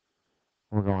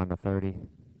 We'll go on to 30.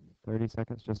 30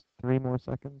 seconds, just 3 more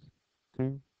seconds.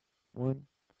 2, 1.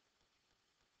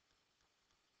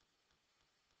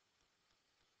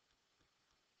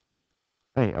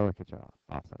 Hey, oh, good job.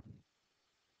 Awesome.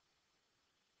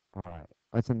 All right.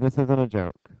 Listen, this isn't a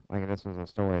joke. Like, this was a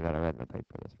story that I read in the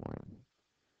paper this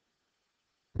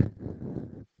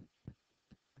morning.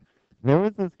 There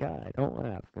was this guy. Don't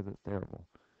laugh, because it's terrible.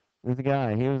 This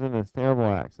guy, he was in this terrible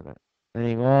accident. And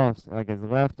he lost, like, his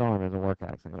left arm is a work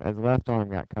accident. His left arm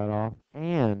got cut off,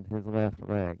 and his left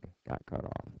leg got cut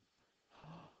off.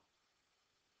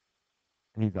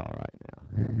 He's all right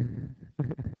now.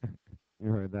 You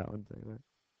heard that one, Taylor?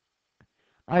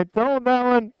 I told that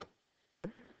one.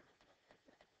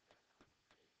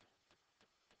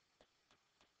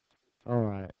 All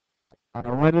right.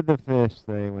 What did the fish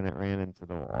say when it ran into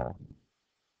the wall?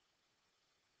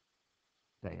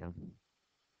 Damn.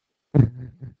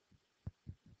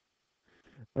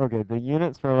 Okay, the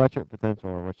units for electric potential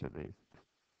are which of these?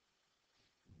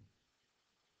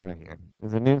 Right here.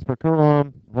 Is it newtons per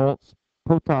coulomb, volts,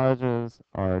 potages,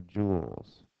 or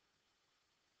joules?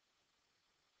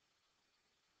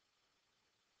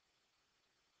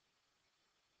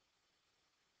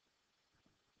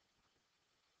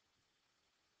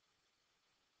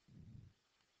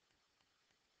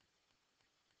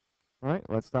 All right,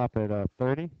 let's stop at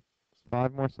 30.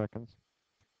 5 more seconds.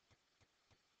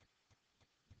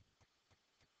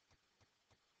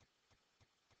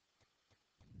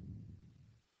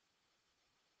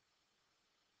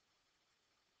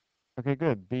 Okay,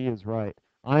 good. B is right.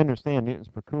 I understand newtons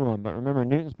per coulomb, but remember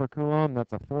newtons per coulomb,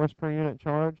 that's a force per unit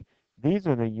charge. These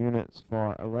are the units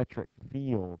for electric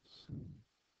fields.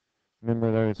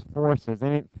 Remember those forces.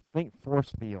 Think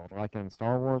force field, like in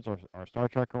Star Wars or Star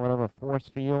Trek or whatever, force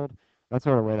field. That's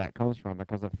sort of where that comes from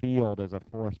because a field is a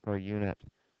force per unit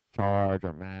charge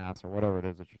or mass or whatever it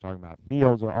is that you're talking about.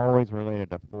 Fields are always related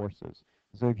to forces.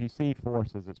 So if you see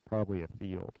forces, it's probably a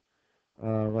field.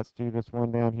 Let's do this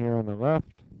one down here on the left.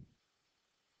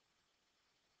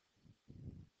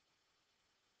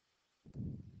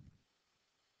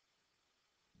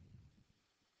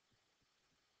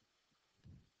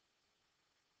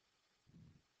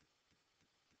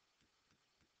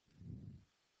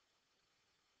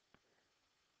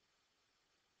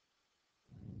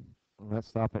 Let's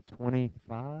stop at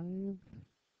 25.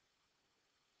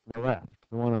 The left,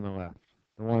 the one on the left,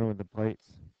 the one with the plates.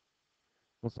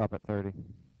 We'll stop at 30.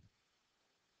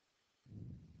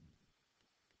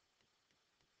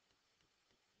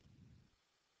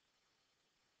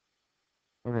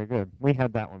 Okay, good. We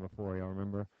had that one before, y'all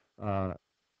remember? Uh,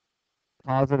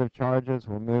 Positive charges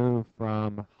will move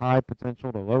from high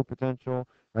potential to low potential.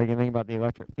 Or you can think about the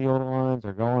electric field lines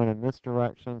are going in this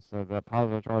direction, so the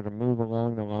positive charge will move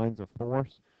along the lines of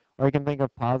force. Or you can think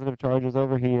of positive charges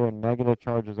over here and negative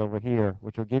charges over here,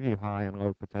 which will give you high and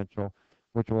low potential,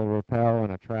 which will repel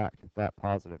and attract that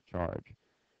positive charge.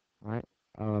 All right.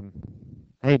 Um,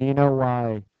 hey, do you know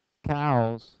why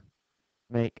cows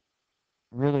make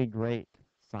really great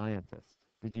scientists?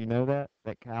 Did you know that?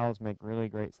 That cows make really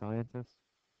great scientists?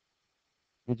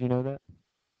 Did you know that?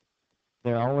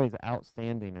 They're always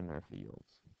outstanding in their fields.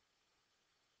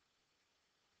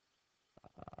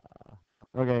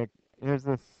 Okay, here's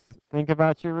this. Think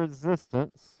about your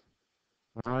resistance.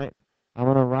 All right. I'm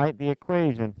going to write the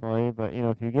equation for you, but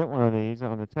if you get one of these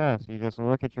on the test, you just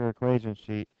look at your equation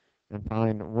sheet and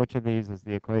find which of these is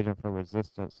the equation for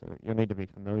resistance. So you'll need to be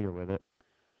familiar with it.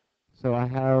 So I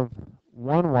have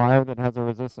one wire that has a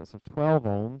resistance of 12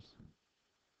 ohms,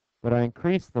 but I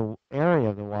increase the area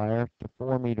of the wire to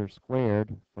 4 meters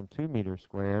squared from 2 meters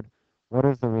squared. What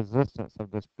is the resistance of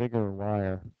this bigger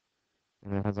wire?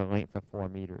 And it has a length of 4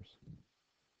 meters.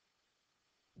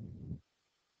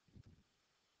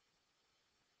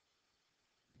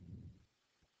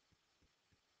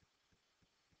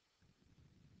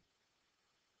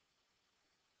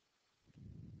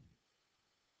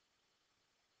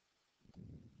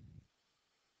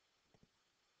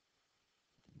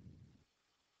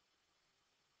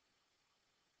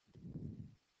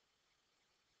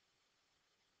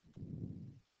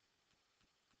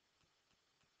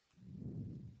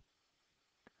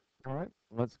 All right,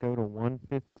 let's go to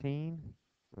 115.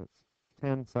 That's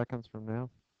 10 seconds from now.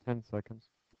 10 seconds.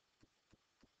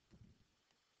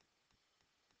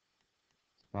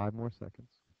 5 more seconds.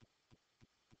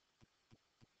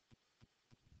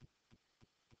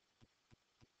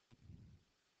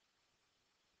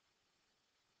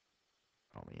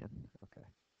 Oh man. Okay.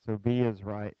 So B is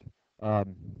right.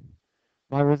 Um,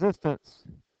 my resistance,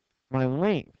 my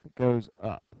length goes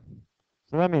up.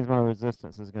 So that means my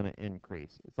resistance is going to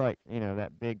increase. It's like,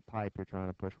 that big pipe you're trying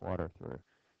to push water through.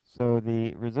 So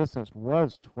the resistance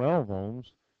was 12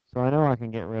 ohms. So I know I can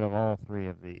get rid of all three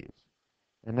of these.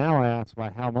 And now I ask by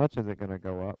how much is it going to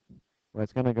go up? Well,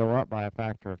 it's going to go up by a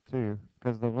factor of 2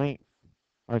 because the length,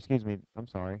 or excuse me, I'm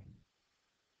sorry.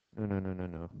 No, no, no, no,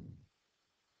 no.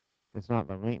 It's not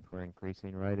the length we're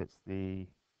increasing, right? It's the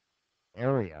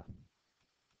area.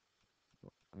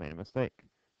 I made a mistake.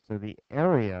 So the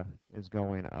area is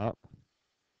going up.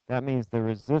 That means the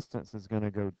resistance is going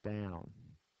to go down.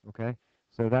 Okay?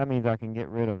 So that means I can get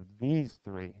rid of these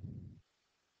three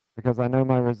because I know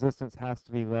my resistance has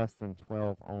to be less than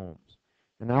 12 ohms.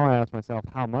 And now I ask myself,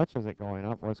 how much is it going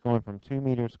up? Well, it's going from 2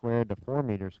 meters squared to 4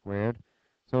 meters squared.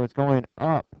 So it's going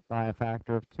up by a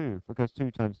factor of 2 because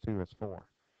 2 times 2 is 4.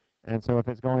 And so if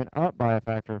it's going up by a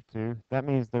factor of 2, that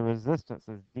means the resistance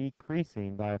is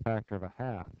decreasing by a factor of a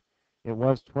half. It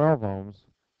was 12 ohms,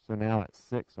 so now it's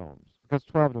 6 ohms. Because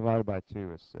 12 divided by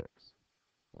 2 is 6.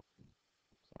 Oh,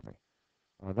 sorry.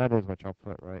 That is what y'all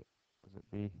put, right? Is it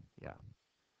B? Yeah.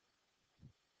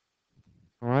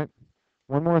 All right.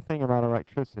 One more thing about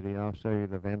electricity, and I'll show you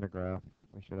the Van de Graaff.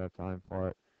 We should have time for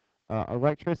it.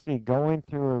 Electricity going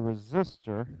through a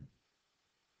resistor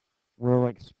will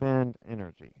expend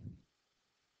energy.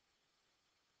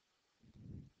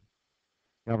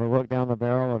 You ever look down the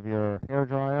barrel of your hair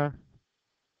dryer?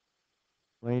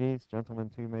 Ladies, gentlemen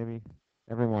too, maybe.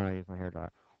 Every morning I use my hair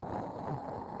dryer.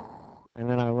 And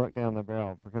then I look down the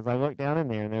barrel because I look down in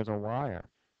there and there's a wire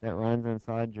that runs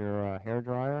inside your hair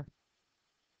dryer.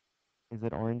 Is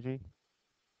it orangey?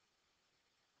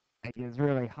 it gets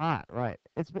really hot, right?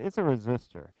 It's a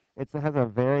resistor. It has a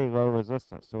very low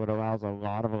resistance, so it allows a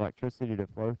lot of electricity to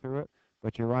flow through it.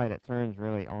 But you're right, it turns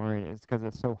really orange. It's because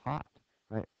it's so hot,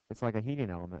 right? It's like a heating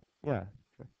element. Yeah.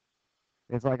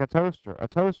 It's like a toaster. A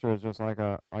toaster is just like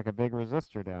a big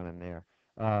resistor down in there.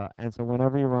 And so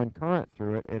whenever you run current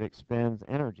through it, it expends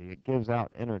energy. It gives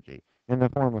out energy in the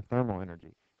form of thermal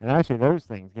energy. And actually, those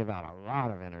things give out a lot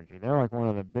of energy. They're like one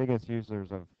of the biggest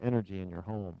users of energy in your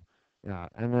home. Yeah.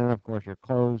 And then, of course, your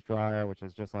clothes dryer, which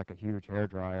is just like a huge hair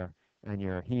dryer, and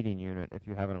your heating unit, if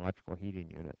you have an electrical heating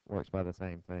unit, works by the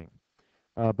same thing.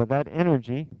 But that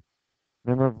energy,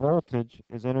 remember, voltage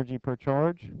is energy per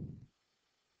charge.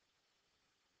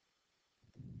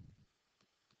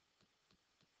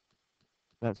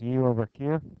 That's U over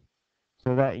Q.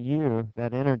 So that U,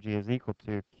 that energy, is equal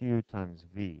to Q times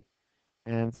V.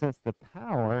 And since the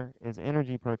power is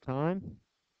energy per time,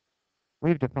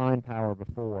 we've defined power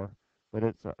before, but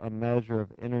it's a measure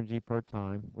of energy per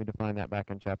time. We defined that back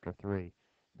in chapter 3.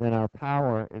 Then our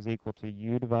power is equal to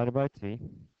U divided by T,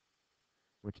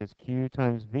 which is Q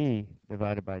times V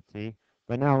divided by T.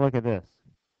 But now look at this.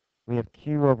 We have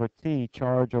Q over T,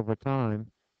 charge over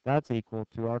time. That's equal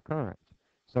to our current.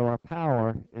 So our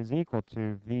power is equal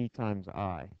to V times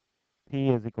I. P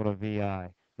is equal to VI.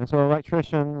 And so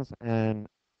electricians and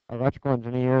electrical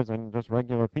engineers and just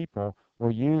regular people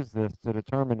will use this to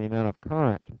determine the amount of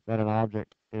current that an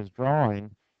object is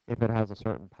drawing if it has a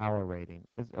certain power rating.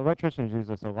 Electricians use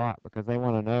this a lot because they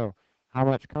want to know how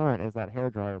much current is that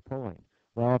hairdryer pulling.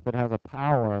 Well, if it has a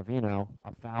power of,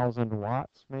 1,000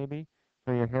 watts maybe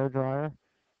for your hairdryer,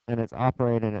 and it's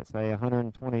operating at say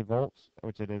 120 volts,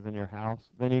 which it is in your house,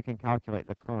 then you can calculate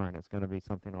the current. It's going to be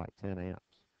something like 10 amps.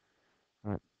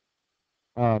 Right.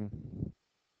 Um,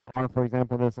 or for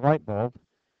example, this light bulb,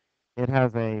 it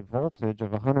has a voltage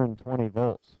of 120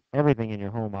 volts. Everything in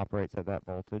your home operates at that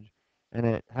voltage, and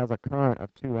it has a current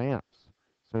of 2 amps.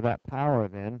 So that power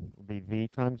then will be V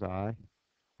times I,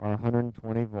 or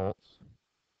 120 volts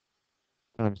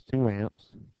times 2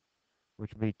 amps,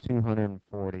 which would be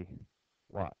 240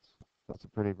 watts. That's a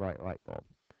pretty bright light bulb,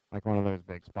 like one of those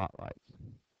big spotlights.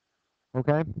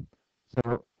 Okay?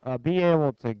 So be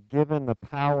able to, given the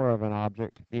power of an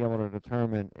object, be able to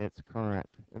determine its current.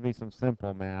 It'd be some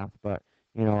simple math, but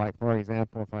like for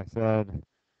example, if I said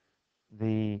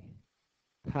the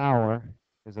power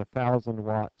is 1,000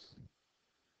 watts,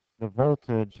 the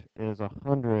voltage is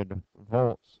 100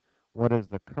 volts. What is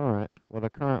the current? Well, the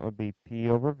current would be P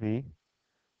over V,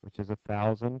 which is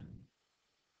 1,000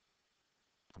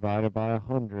 divided by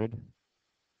 100,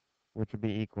 which would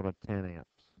be equal to 10 amps.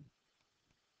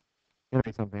 It'll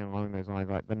be something along those lines,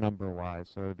 like the number wise,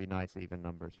 so it would be nice even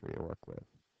numbers for you to work with.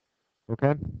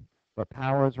 Okay? But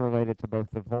power is related to both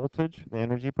the voltage, the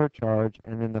energy per charge,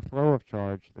 and then the flow of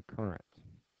charge, the current.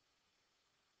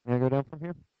 May I go down from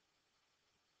here?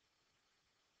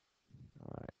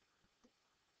 All right.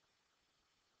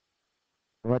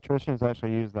 Electricians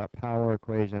actually use that power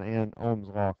equation and Ohm's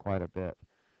law quite a bit.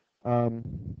 Um,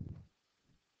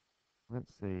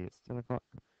 let's see, it's 10 o'clock.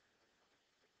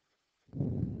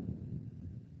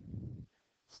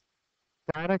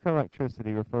 Static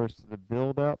electricity refers to the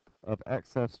buildup of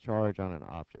excess charge on an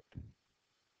object.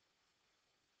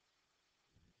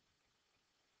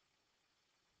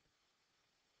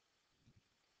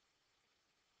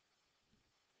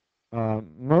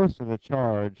 Most of the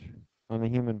charge on the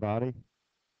human body,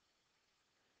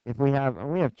 if we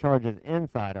have charges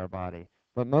inside our body,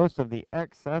 but most of the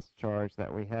excess charge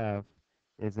that we have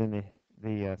is in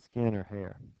the skin or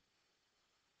hair.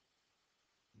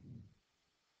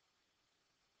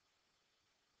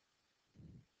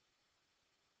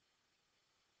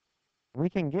 We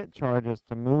can get charges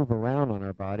to move around on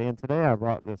our body, and today I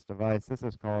brought this device. This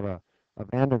is called a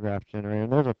Van de Graaff generator,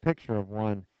 and there's a picture of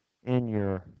one in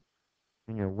your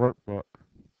workbook.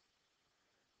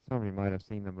 Some of you might have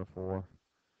seen them before.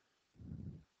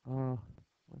 Uh,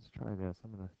 let's try this.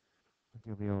 I'm gonna if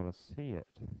you'll be able to see it.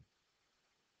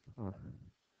 Huh.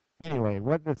 Anyway,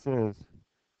 what this is,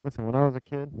 listen, when I was a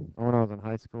kid, or when I was in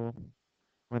high school,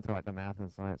 went to like the math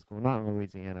and science school, not in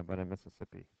Louisiana, but in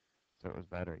Mississippi, so it was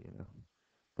better.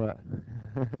 But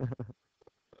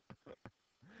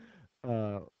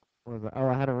what was it? Oh,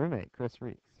 I had a roommate, Chris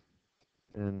Reeks,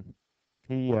 and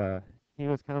he uh he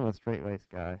was kind of a straight-laced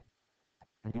guy,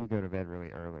 and he would go to bed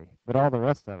really early. But all the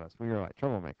rest of us, we were like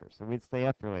troublemakers, so we'd stay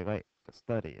up really late to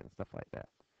study and stuff like that.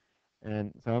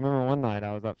 And so I remember one night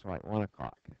I was up to like 1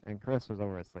 o'clock, and Chris was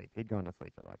over asleep. He'd gone to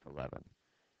sleep at like 11,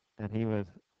 and he was,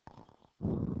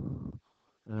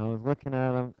 and I was looking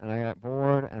at him, and I got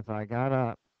bored, and so I got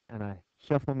up and I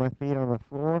shuffled my feet on the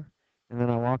floor, and then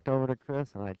I walked over to Chris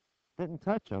and I didn't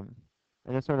touch him.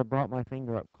 I just sort of brought my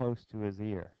finger up close to his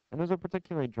ear. And it was a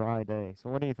particularly dry day. So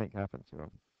what do you think happened to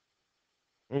him?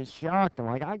 It shocked him.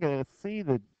 Like I could see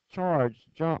the charge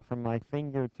jump from my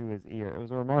finger to his ear. It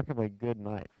was a remarkably good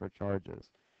night for charges.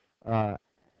 Uh,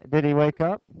 did he wake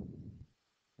up?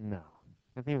 No,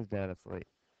 because he was dead asleep.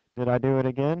 Did I do it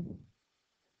again?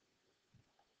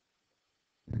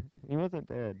 He wasn't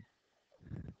dead.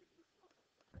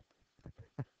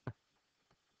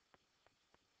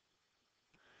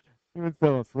 He was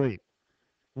still asleep.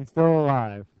 He's still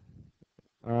alive.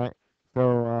 All right.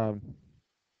 So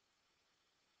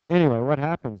anyway, what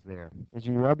happens there is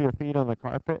you rub your feet on the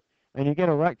carpet and you get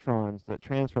electrons that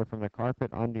transfer from the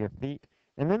carpet onto your feet,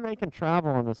 and then they can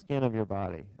travel on the skin of your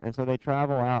body. And so they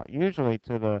travel out usually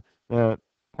to the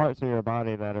parts of your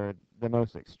body that are the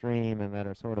most extreme and that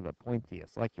are sort of the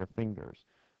pointiest, like your fingers.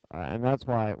 And that's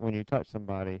why when you touch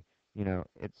somebody,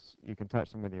 it's you can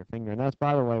touch them with your finger. And that's,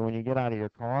 by the way, when you get out of your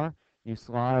car, you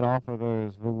slide off of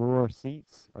those velour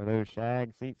seats or those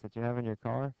shag seats that you have in your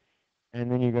car,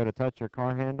 and then you go to touch your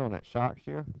car handle and it shocks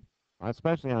you,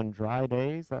 especially on dry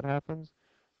days that happens.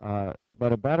 But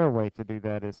a better way to do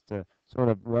that is to sort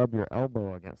of rub your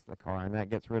elbow against the car, and that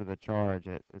gets rid of the charge.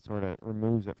 It sort of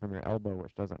removes it from your elbow,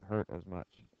 which doesn't hurt as much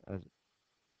as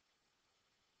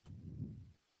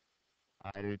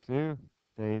I do too,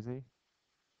 Daisy.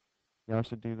 Y'all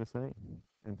should do the same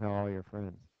and tell all your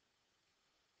friends.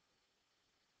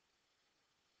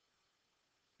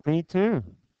 Me too.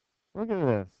 Look at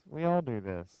this. We all do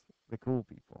this. The cool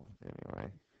people,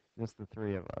 anyway. Just the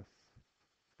three of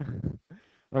us.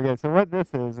 Okay, so what this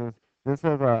is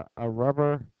a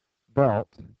rubber belt,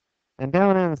 and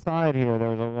down inside here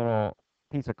there's a little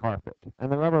piece of carpet,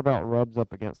 and the rubber belt rubs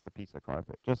up against the piece of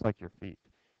carpet, just like your feet.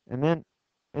 And then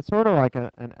it's sort of like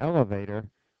an elevator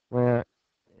where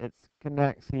it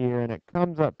connects here and it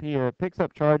comes up here, it picks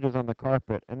up charges on the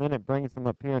carpet, and then it brings them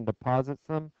up here and deposits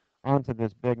them onto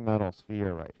this big metal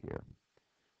sphere right here.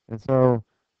 And so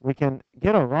we can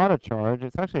get a lot of charge.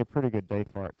 It's actually a pretty good day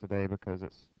for it today because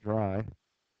it's dry.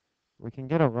 We can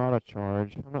get a lot of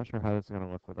charge. I'm not sure how this is going to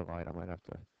look with the light. I might have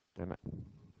to dim it.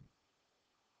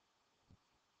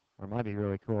 Or it might be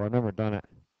really cool. I've never done it.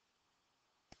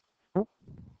 Oh,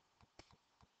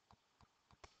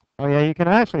 oh yeah, you can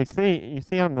actually see, you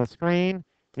see on the screen,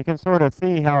 you can sort of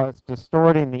see how it's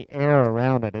distorting the air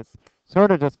around it. It's sort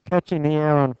of just catching the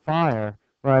air on fire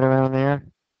right around there.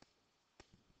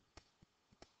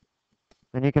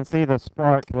 And you can see the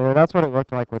spark there. That's what it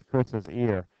looked like with Chris's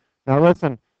ear. Now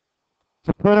listen,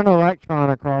 to put an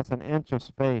electron across an inch of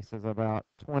space is about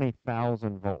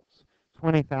 20,000 volts,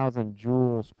 20,000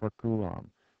 joules per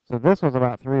coulomb. So this was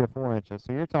about 3 to 4 inches.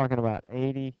 So you're talking about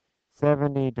 80,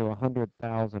 70 to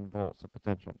 100,000 volts of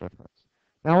potential difference.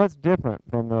 Now it's different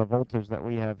from the voltage that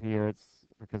we have here. It's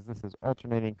because this is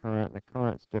alternating current. The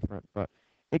current's different, but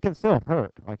it can still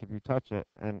hurt. Like if you touch it,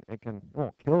 and it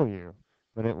won't kill you,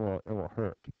 but it will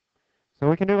hurt. So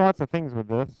we can do lots of things with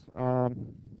this.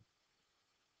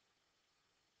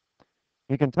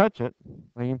 You can touch it,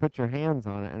 or you can put your hands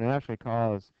on it, and it actually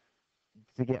causes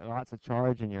to get lots of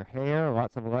charge in your hair,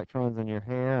 lots of electrons in your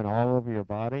hair and all over your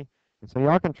body. And so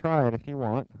y'all can try it if you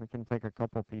want. We can take a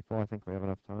couple people. I think we have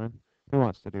enough time. Who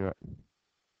wants to do it?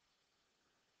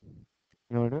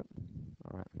 You want to do it?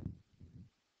 All right.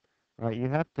 All right, you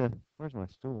have to, where's my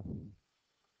stool?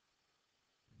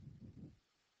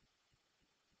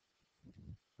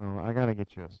 Oh, I got to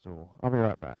get you a stool. I'll be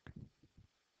right back.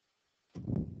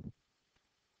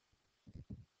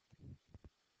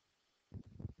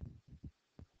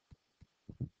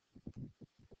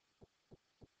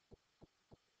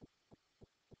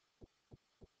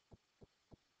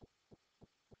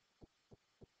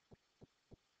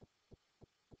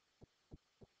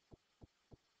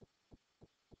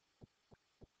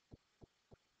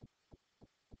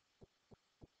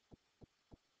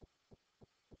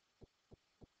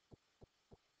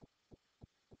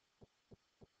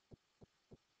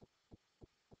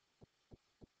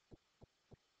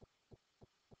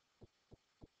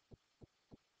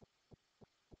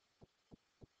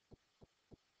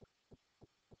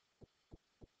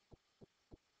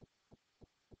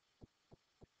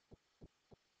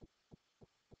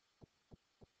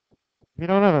 If you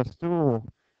don't have a stool,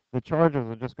 the charges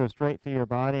will just go straight through your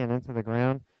body and into the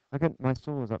ground. My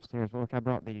stool is upstairs, but look, I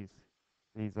brought these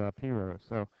P-rows.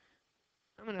 So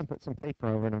I'm going to put some paper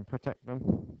over them and protect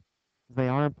them. They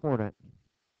are important.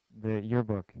 The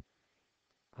yearbook.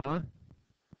 Huh?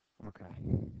 Okay.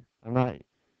 I'm not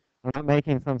I'm not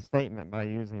making some statement by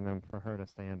using them for her to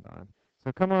stand on.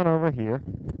 So come on over here.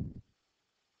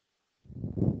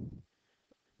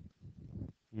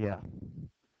 Yeah.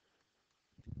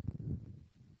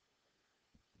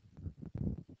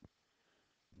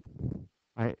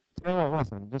 Taylor,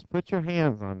 listen, just put your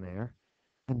hands on there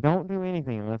and don't do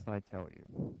anything unless I tell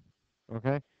you.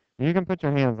 Okay? You can put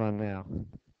your hands on now.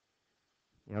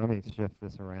 Yeah, let me shift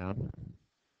this around.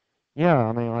 Yeah,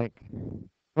 I mean, like, go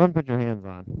ahead and put your hands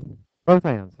on. Both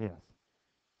hands, yes.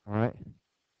 All right?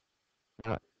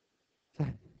 All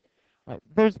right.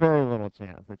 There's very little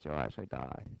chance that you'll actually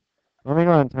die. Let me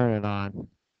go ahead and turn it on.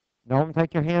 Don't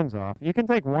take your hands off. You can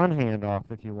take one hand off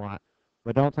if you want,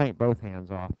 but don't take both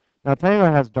hands off. Now,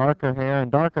 Taylor has darker hair,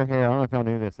 and darker hair, I don't know if y'all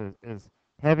knew this, is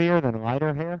heavier than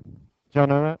lighter hair. Did y'all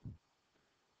know that?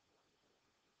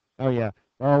 Oh, yeah.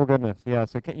 Oh, goodness. Yeah,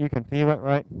 so you can feel it,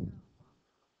 right?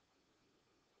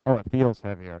 Oh, it feels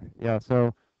heavier. Yeah,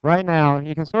 so right now,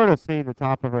 you can sort of see the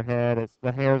top of her head. It's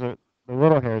the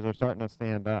little hairs are starting to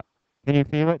stand up. Can you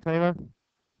feel it, Taylor?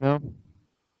 No?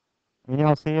 Can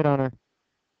y'all see it on her?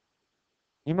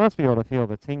 You must be able to feel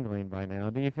the tingling by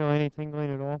now. Do you feel any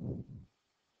tingling at all?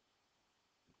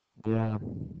 Yeah.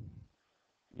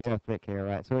 You have thick hair,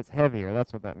 right? So it's heavier.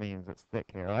 That's what that means. It's thick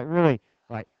hair. Like really,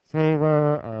 like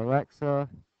Taylor or Alexa.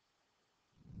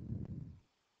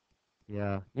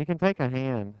 Yeah. You can take a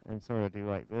hand and sort of do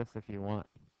like this if you want.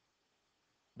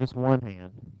 Just one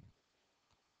hand.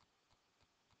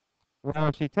 Well,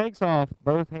 if she takes off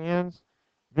both hands,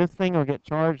 this thing will get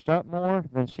charged up more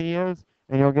than she is,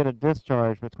 and you'll get a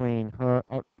discharge between her.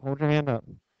 Oh, hold your hand up.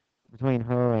 Between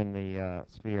her and the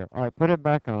sphere. All right, put it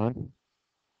back on.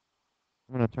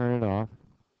 I'm gonna turn it off.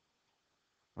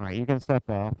 All right, you can step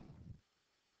off.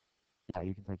 Yeah,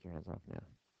 you can take your hands off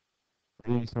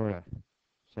now. You sort of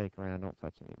shake around. Don't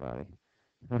touch anybody.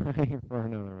 For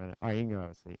another minute. All right, you can go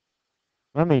have a seat.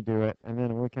 Let me do it, and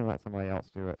then we can let somebody else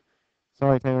do it.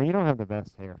 Sorry, Taylor, you don't have the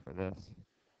best hair for this.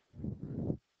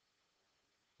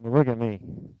 But look at me.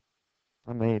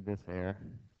 I made this hair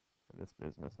for this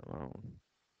business alone.